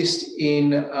to assist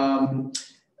in,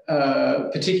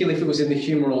 particularly if it was in the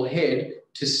humeral head,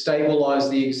 to stabilize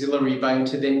the axillary vein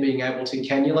to then being able to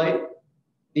cannulate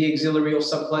the axillary or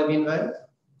subclavian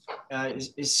vein?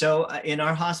 So in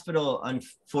our hospital,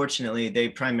 unfortunately, they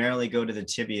primarily go to the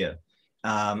tibia.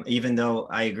 Even though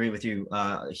I agree with you,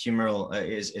 humeral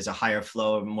is a higher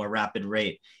flow, more rapid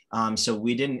rate. So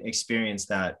we didn't experience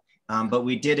that. But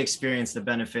we did experience the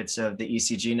benefits of the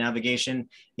ECG navigation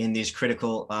in these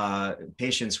critical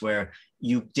patients where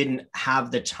you didn't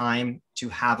have the time to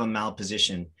have a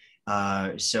malposition.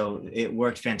 So it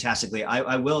worked fantastically.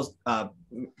 I will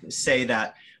say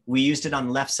that we used it on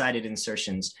left-sided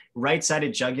insertions.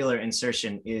 Right-sided jugular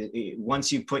insertion,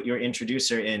 once you put your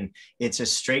introducer in, it's a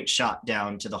straight shot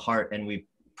down to the heart, and we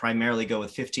primarily go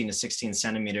with 15 to 16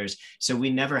 centimeters. So we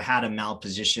never had a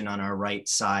malposition on our right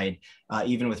side,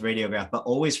 even with radiograph, but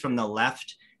always from the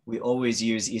left. We always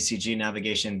use ECG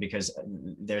navigation because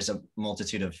there's a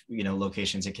multitude of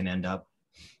locations it can end up.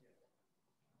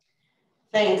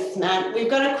 Thanks, Matt. We've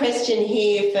got a question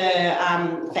here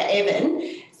for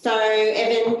Evan. So,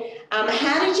 Evan,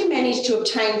 how did you manage to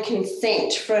obtain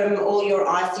consent from all your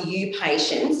ICU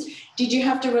patients? Did you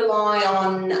have to rely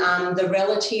on the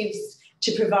relatives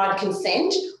to provide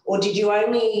consent, or did you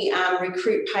only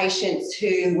recruit patients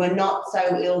who were not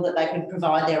so ill that they could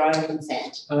provide their own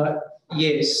consent?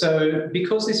 Yes, so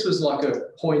because this was like a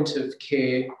point of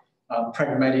care,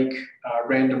 pragmatic,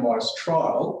 randomised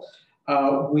trial,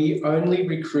 we only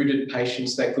recruited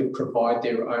patients that could provide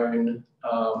their own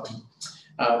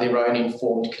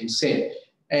informed consent.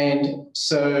 And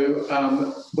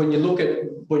so when you look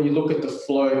at the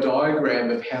flow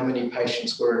diagram of how many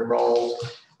patients were enrolled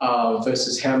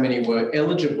versus how many were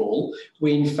eligible,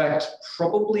 we in fact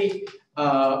probably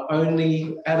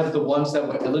only out of the ones that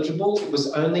were eligible, it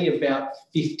was only about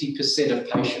 50% of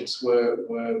patients were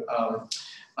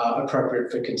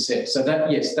appropriate for consent. So that,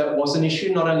 yes, that was an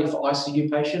issue, not only for ICU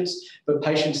patients, but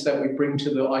patients that we bring to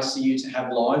the ICU to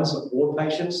have lines of ward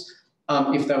patients.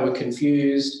 If they were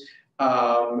confused, they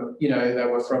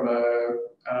were from a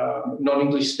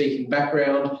non-English speaking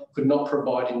background, could not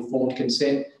provide informed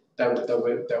consent, they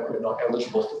were not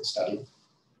eligible for the study.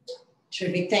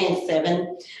 Terrific, thanks,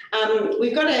 Evan.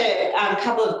 We've got a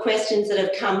couple of questions that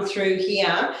have come through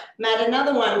here. Matt,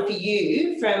 another one for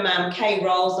you from Kay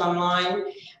Rolls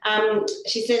online.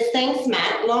 She says, thanks,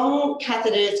 Matt. Long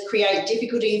catheters create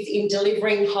difficulties in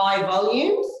delivering high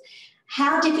volumes.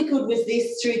 How difficult was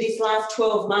this through this last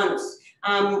 12 months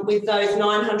with those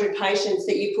 900 patients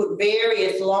that you put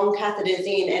various long catheters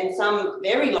in and some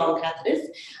very long catheters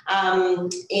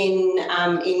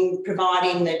in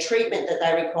providing the treatment that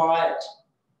they required?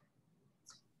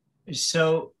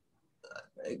 So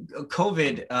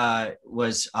COVID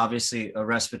was obviously a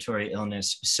respiratory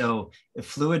illness. So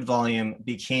fluid volume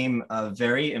became a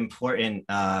very important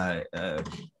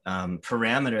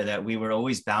parameter that we were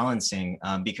always balancing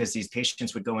because these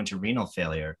patients would go into renal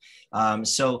failure.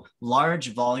 So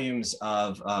large volumes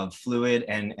of fluid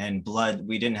and blood,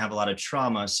 we didn't have a lot of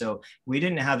trauma. So we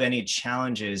didn't have any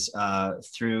challenges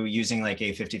through using like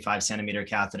a 55 centimeter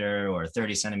catheter or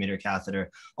 30 centimeter catheter.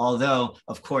 Although,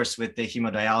 of course, with the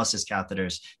hemodialysis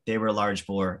catheters, they were large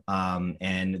bore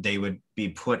and they would be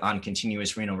put on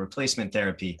continuous renal replacement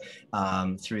therapy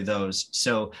through those.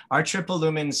 So our triple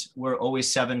lumens were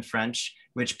always 7 French,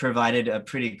 which provided a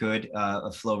pretty good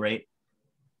flow rate.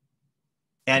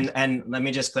 And let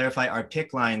me just clarify, our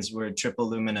PIC lines were triple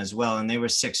lumen as well, and they were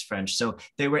 6 French. So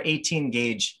they were 18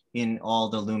 gauge in all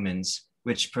the lumens,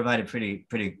 which provided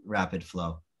pretty rapid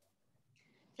flow.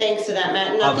 Thanks for that,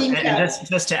 Matt. And I think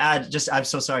just to add, I'm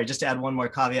so sorry, just to add one more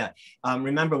caveat.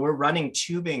 Remember, we're running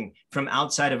tubing from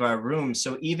outside of our room.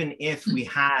 So even if we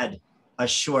had a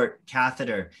short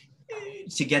catheter,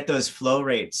 to get those flow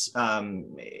rates,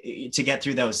 to get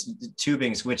through those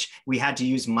tubings, which we had to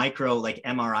use micro, like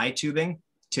MRI tubing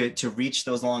to reach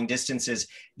those long distances,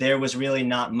 there was really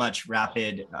not much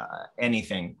rapid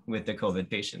anything with the COVID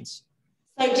patients.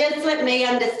 So just let me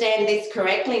understand this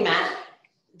correctly, Matt.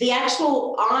 The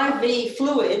actual IV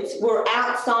fluids were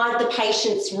outside the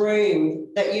patient's room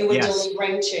that you were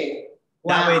delivering to.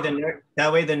 Wow.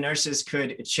 That way the nurses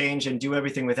could change and do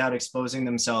everything without exposing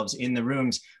themselves in the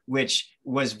rooms, which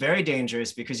was very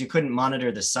dangerous because you couldn't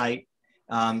monitor the site.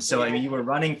 I mean, you were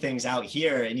running things out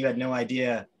here and you had no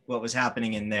idea what was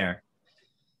happening in there.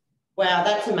 Wow,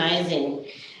 that's amazing.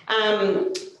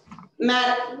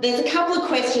 Matt, there's a couple of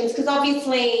questions because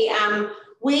obviously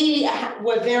we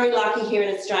were very lucky here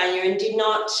in Australia and did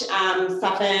not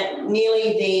suffer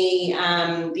nearly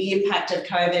the impact of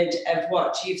COVID of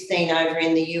what you've seen over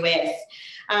in the US.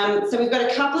 So we've got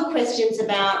a couple of questions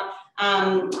about,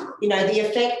 the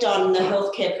effect on the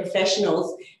healthcare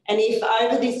professionals. And if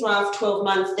over this last 12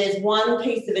 months, there's one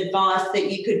piece of advice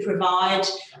that you could provide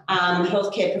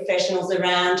healthcare professionals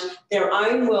around their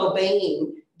own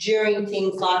well-being during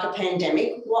things like a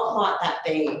pandemic, what might that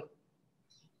be?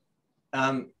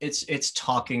 It's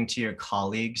talking to your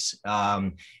colleagues.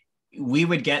 We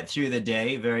would get through the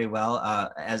day very well.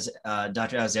 As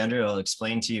Dr. Alexandrou will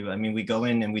explain to you, I mean, we go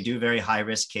in and we do very high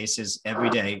risk cases every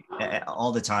day,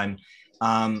 all the time.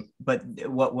 But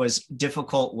what was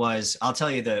difficult was, I'll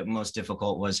tell you the most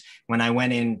difficult was when I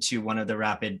went into one of the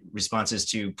rapid responses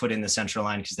to put in the central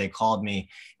line because they called me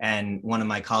and one of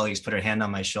my colleagues put her hand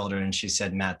on my shoulder and she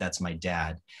said, "Matt, that's my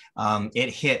dad." It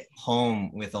hit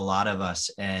home with a lot of us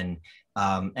and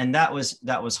that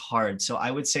was hard. So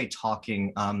I would say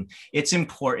talking, it's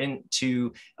important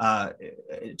to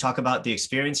talk about the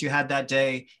experience you had that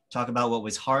day, talk about what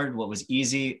was hard, what was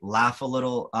easy, laugh a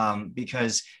little,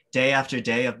 because day after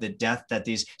day of the death that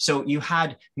so you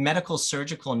had medical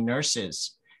surgical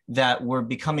nurses that were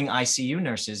becoming ICU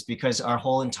nurses because our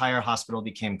whole entire hospital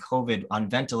became COVID on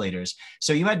ventilators.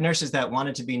 So you had nurses that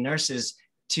wanted to be nurses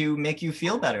to make you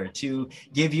feel better, to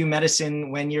give you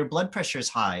medicine when your blood pressure is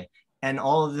high. And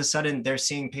all of a sudden they're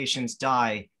seeing patients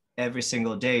die every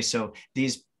single day. So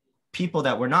these people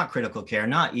that were not critical care,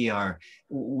 not ER,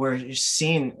 were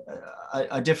seeing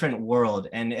a different world.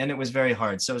 And it was very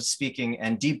hard. So speaking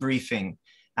and debriefing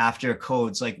after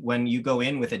codes, like when you go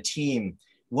in with a team,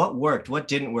 what worked, what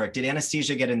didn't work? Did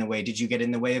anesthesia get in the way? Did you get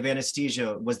in the way of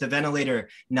anesthesia? Was the ventilator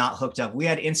not hooked up? We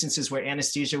had instances where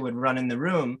anesthesia would run in the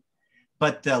room,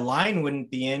 but the line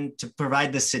wouldn't be in to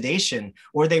provide the sedation,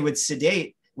 or they would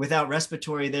sedate without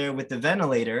respiratory there with the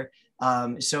ventilator.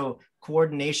 So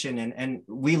coordination and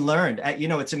we learned,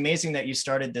 it's amazing that you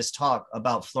started this talk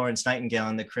about Florence Nightingale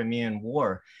and the Crimean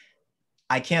War.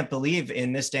 I can't believe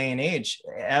in this day and age,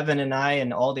 Evan and I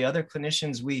and all the other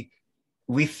clinicians,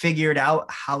 we figured out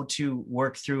how to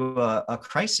work through a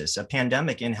crisis, a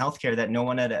pandemic in healthcare that no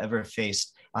one had ever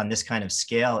faced on this kind of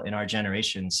scale in our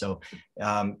generation. So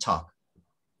talk.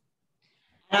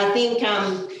 And I think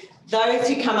those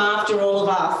who come after all of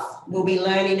us will be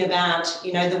learning about,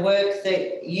 the work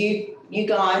that you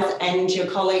guys and your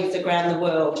colleagues around the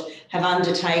world have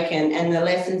undertaken and the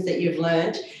lessons that you've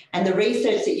learned and the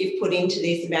research that you've put into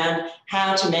this about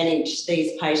how to manage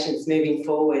these patients moving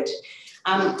forward.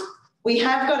 We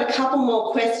have got a couple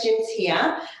more questions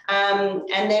here and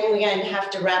then we're going to have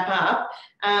to wrap up.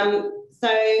 So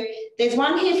there's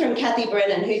one here from Kathy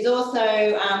Brennan, who's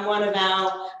also one of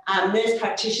our nurse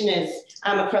practitioners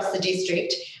across the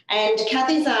district. And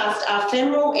Kathy's asked, are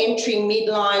femoral entry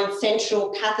midline central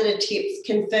catheter tips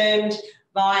confirmed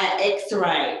via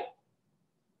X-ray?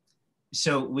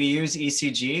 So we use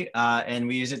ECG and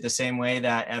we use it the same way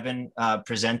that Evan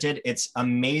presented. It's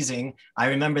amazing. I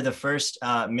remember the first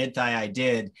mid-thigh I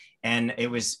did, and it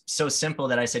was so simple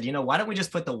that I said, you know, why don't we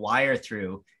just put the wire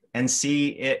through and see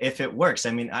if it works?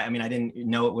 I mean, I didn't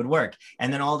know it would work.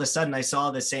 And then all of a sudden I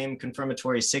saw the same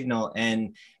confirmatory signal.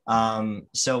 And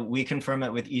so we confirm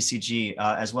it with ECG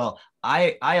as well.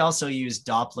 I also use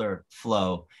Doppler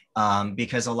flow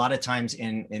because a lot of times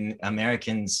in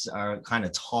Americans are kind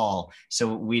of tall,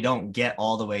 so we don't get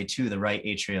all the way to the right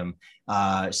atrium.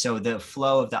 So the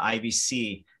flow of the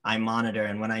IVC I monitor,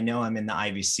 and when I know I'm in the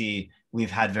IVC,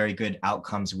 we've had very good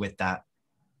outcomes with that.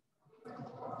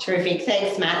 Terrific,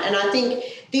 thanks, Matt. And I think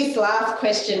this last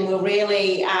question will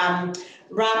really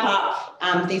wrap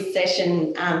up this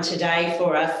session today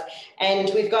for us.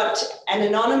 And we've got an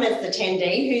anonymous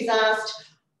attendee who's asked,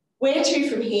 where to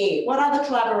from here? What other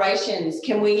collaborations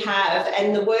can we have?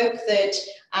 And the work that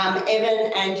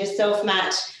Evan and yourself,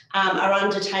 Matt, are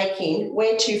undertaking,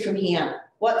 where to from here?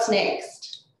 What's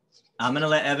next? I'm going to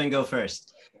let Evan go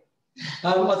first.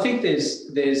 I think there's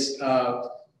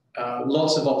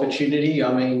lots of opportunity.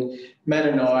 I mean, Matt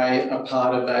and I are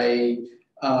part of a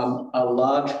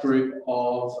large group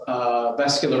of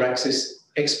vascular access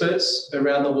experts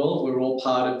around the world. We're all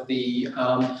part of the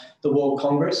World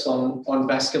Congress on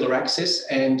vascular access,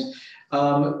 and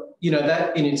you know,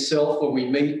 that in itself, when we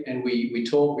meet and we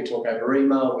talk over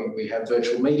email, we have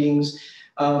virtual meetings.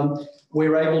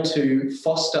 We're able to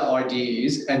foster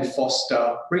ideas and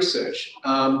foster research.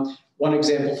 One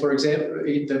example,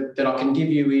 that I can give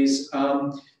you is,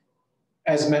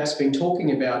 as Matt's been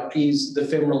talking about, is the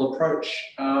femoral approach.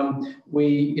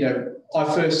 I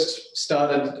first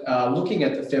started looking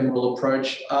at the femoral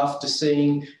approach after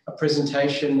seeing a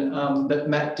presentation that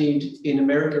Matt did in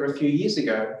America a few years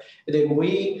ago. And then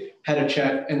we had a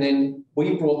chat, and then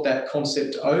we brought that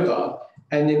concept over,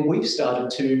 and then we've started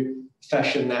to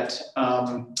fashion that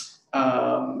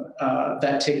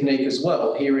that technique as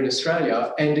well here in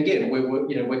Australia. And again,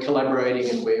 we're collaborating,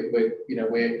 and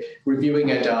we're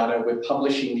reviewing our data, we're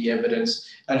publishing the evidence,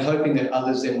 and hoping that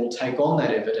others then will take on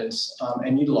that evidence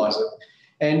and utilise it.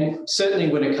 And certainly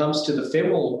when it comes to the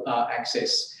femoral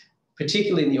access,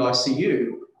 particularly in the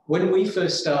ICU, when we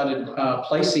first started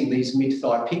placing these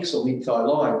mid-thigh picks or mid-thigh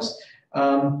lines,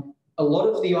 a lot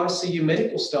of the ICU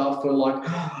medical staff were like,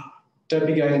 don't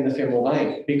be going in the femoral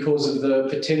vein because of the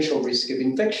potential risk of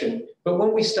infection. But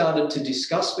when we started to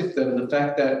discuss with them the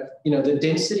fact that, you know, the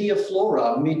density of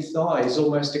flora mid-thigh is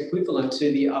almost equivalent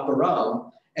to the upper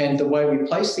arm, and the way we're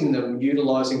placing them,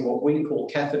 utilising what we call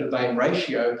catheter vein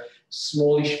ratio,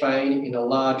 smallish vein in a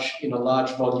large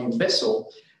volume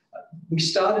vessel, we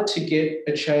started to get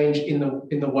a change in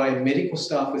the way medical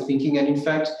staff were thinking. And in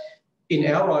fact, in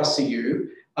our ICU,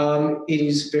 it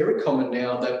is very common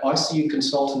now that ICU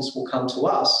consultants will come to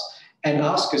us and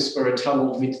ask us for a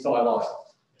tunneled mid-thigh line.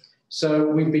 So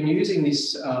we've been using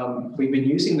this, we've been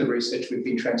using the research, we've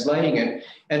been translating it,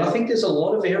 and I think there's a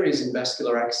lot of areas in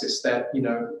vascular access that, you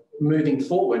know, moving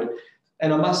forward.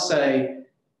 And I must say,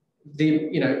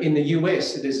 in the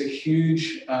US, there's a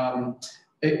huge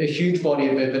body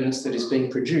of evidence that is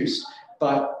being produced,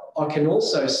 but I can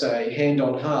also say, hand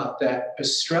on heart, that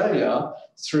Australia,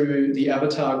 through the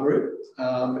Avatar Group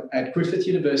at Griffith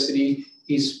University,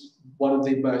 is one of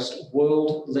the most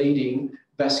world-leading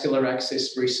vascular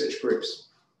access research groups.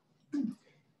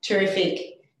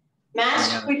 Terrific.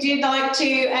 Matt, would you like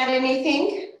to add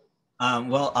anything?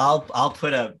 Well, I'll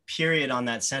put a period on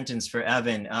that sentence for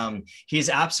Evan. He's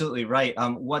absolutely right.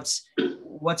 What's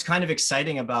kind of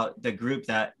exciting about the group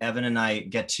that Evan and I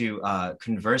get to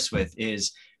converse with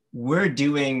is we're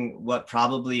doing what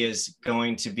probably is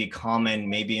going to be common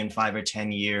maybe in 5 or 10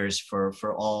 years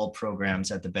for all programs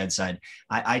at the bedside.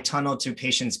 I tunnel to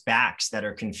patients' backs that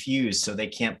are confused so they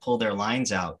can't pull their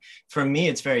lines out. For me,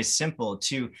 it's very simple.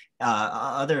 To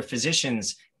other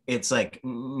physicians, it's like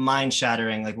mind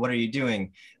shattering, like, what are you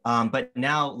doing? But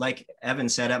now, like Evan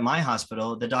said, at my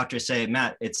hospital, the doctors say,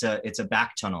 Matt, it's a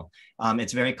back tunnel.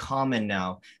 It's very common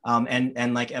now.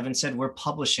 And like Evan said, we're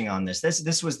publishing on this.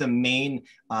 This was the main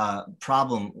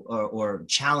problem or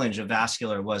challenge of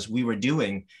vascular, was we were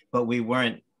doing, but we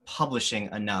weren't publishing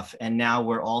enough. And now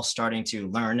we're all starting to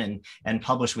learn and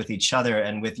publish with each other,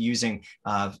 and with using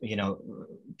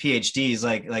PhDs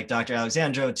like Dr.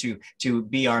 Alexandrou to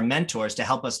be our mentors, to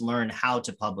help us learn how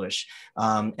to publish.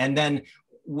 And then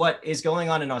what is going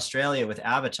on in Australia with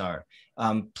Avatar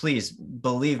please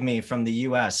believe me, from the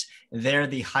US, they're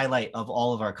the highlight of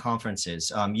all of our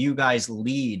conferences. You guys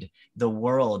lead the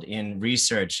world in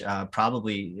research,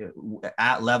 probably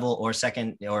at level or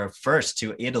second or first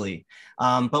to Italy.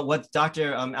 But what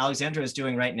Dr. Alexandrou is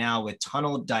doing right now with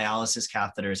tunnel dialysis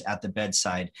catheters at the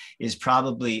bedside is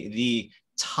probably the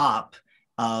top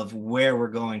of where we're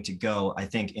going to go, I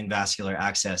think, in vascular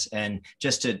access. And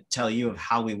just to tell you of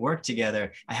how we work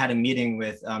together, I had a meeting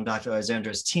with Dr.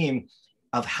 Alexandrou's team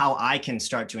of how I can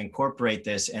start to incorporate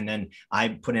this. And then I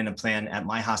put in a plan at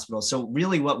my hospital. So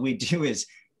really what we do is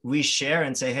we share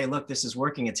and say, hey, look, this is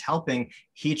working, it's helping.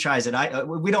 He tries it.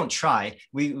 We don't try,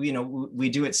 we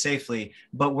do it safely,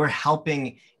 but we're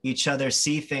helping each other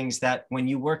see things that when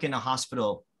you work in a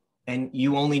hospital and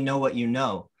you only know what you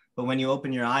know, but when you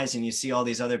open your eyes and you see all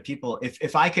these other people,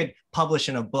 if I could publish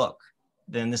in a book,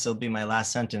 then this will be my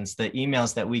last sentence, the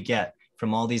emails that we get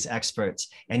from all these experts,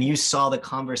 and you saw the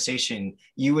conversation,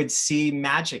 you would see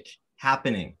magic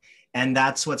happening. And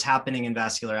that's what's happening in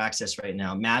vascular access right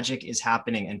now. Magic is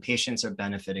happening and patients are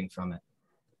benefiting from it.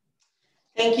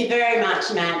 Thank you very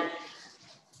much, Matt.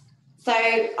 So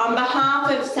on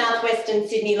behalf of Southwestern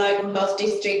Sydney Local Health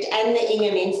District and the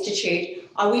Ingham Institute,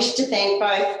 I wish to thank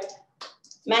both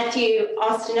Matthew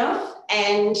Ostroff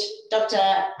and Dr.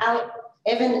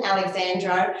 Evan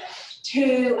Alexandrou,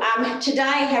 who today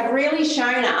have really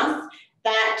shown us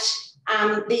that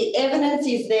the evidence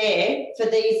is there for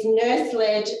these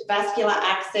nurse-led vascular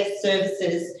access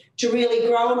services to really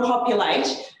grow and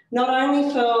populate, not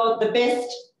only for the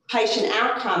best patient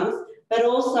outcomes, but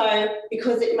also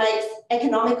because it makes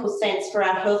economical sense for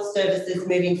our health services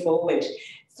moving forward.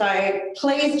 So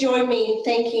please join me in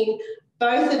thanking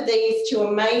both of these two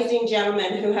amazing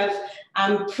gentlemen who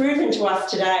have proven to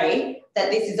us today that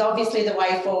this is obviously the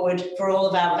way forward for all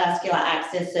of our vascular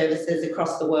access services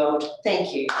across the world.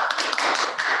 Thank you.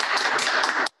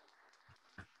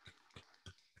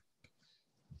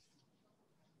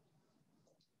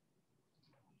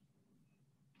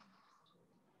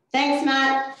 Thanks,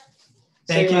 Matt.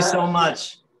 Thank you so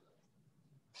much.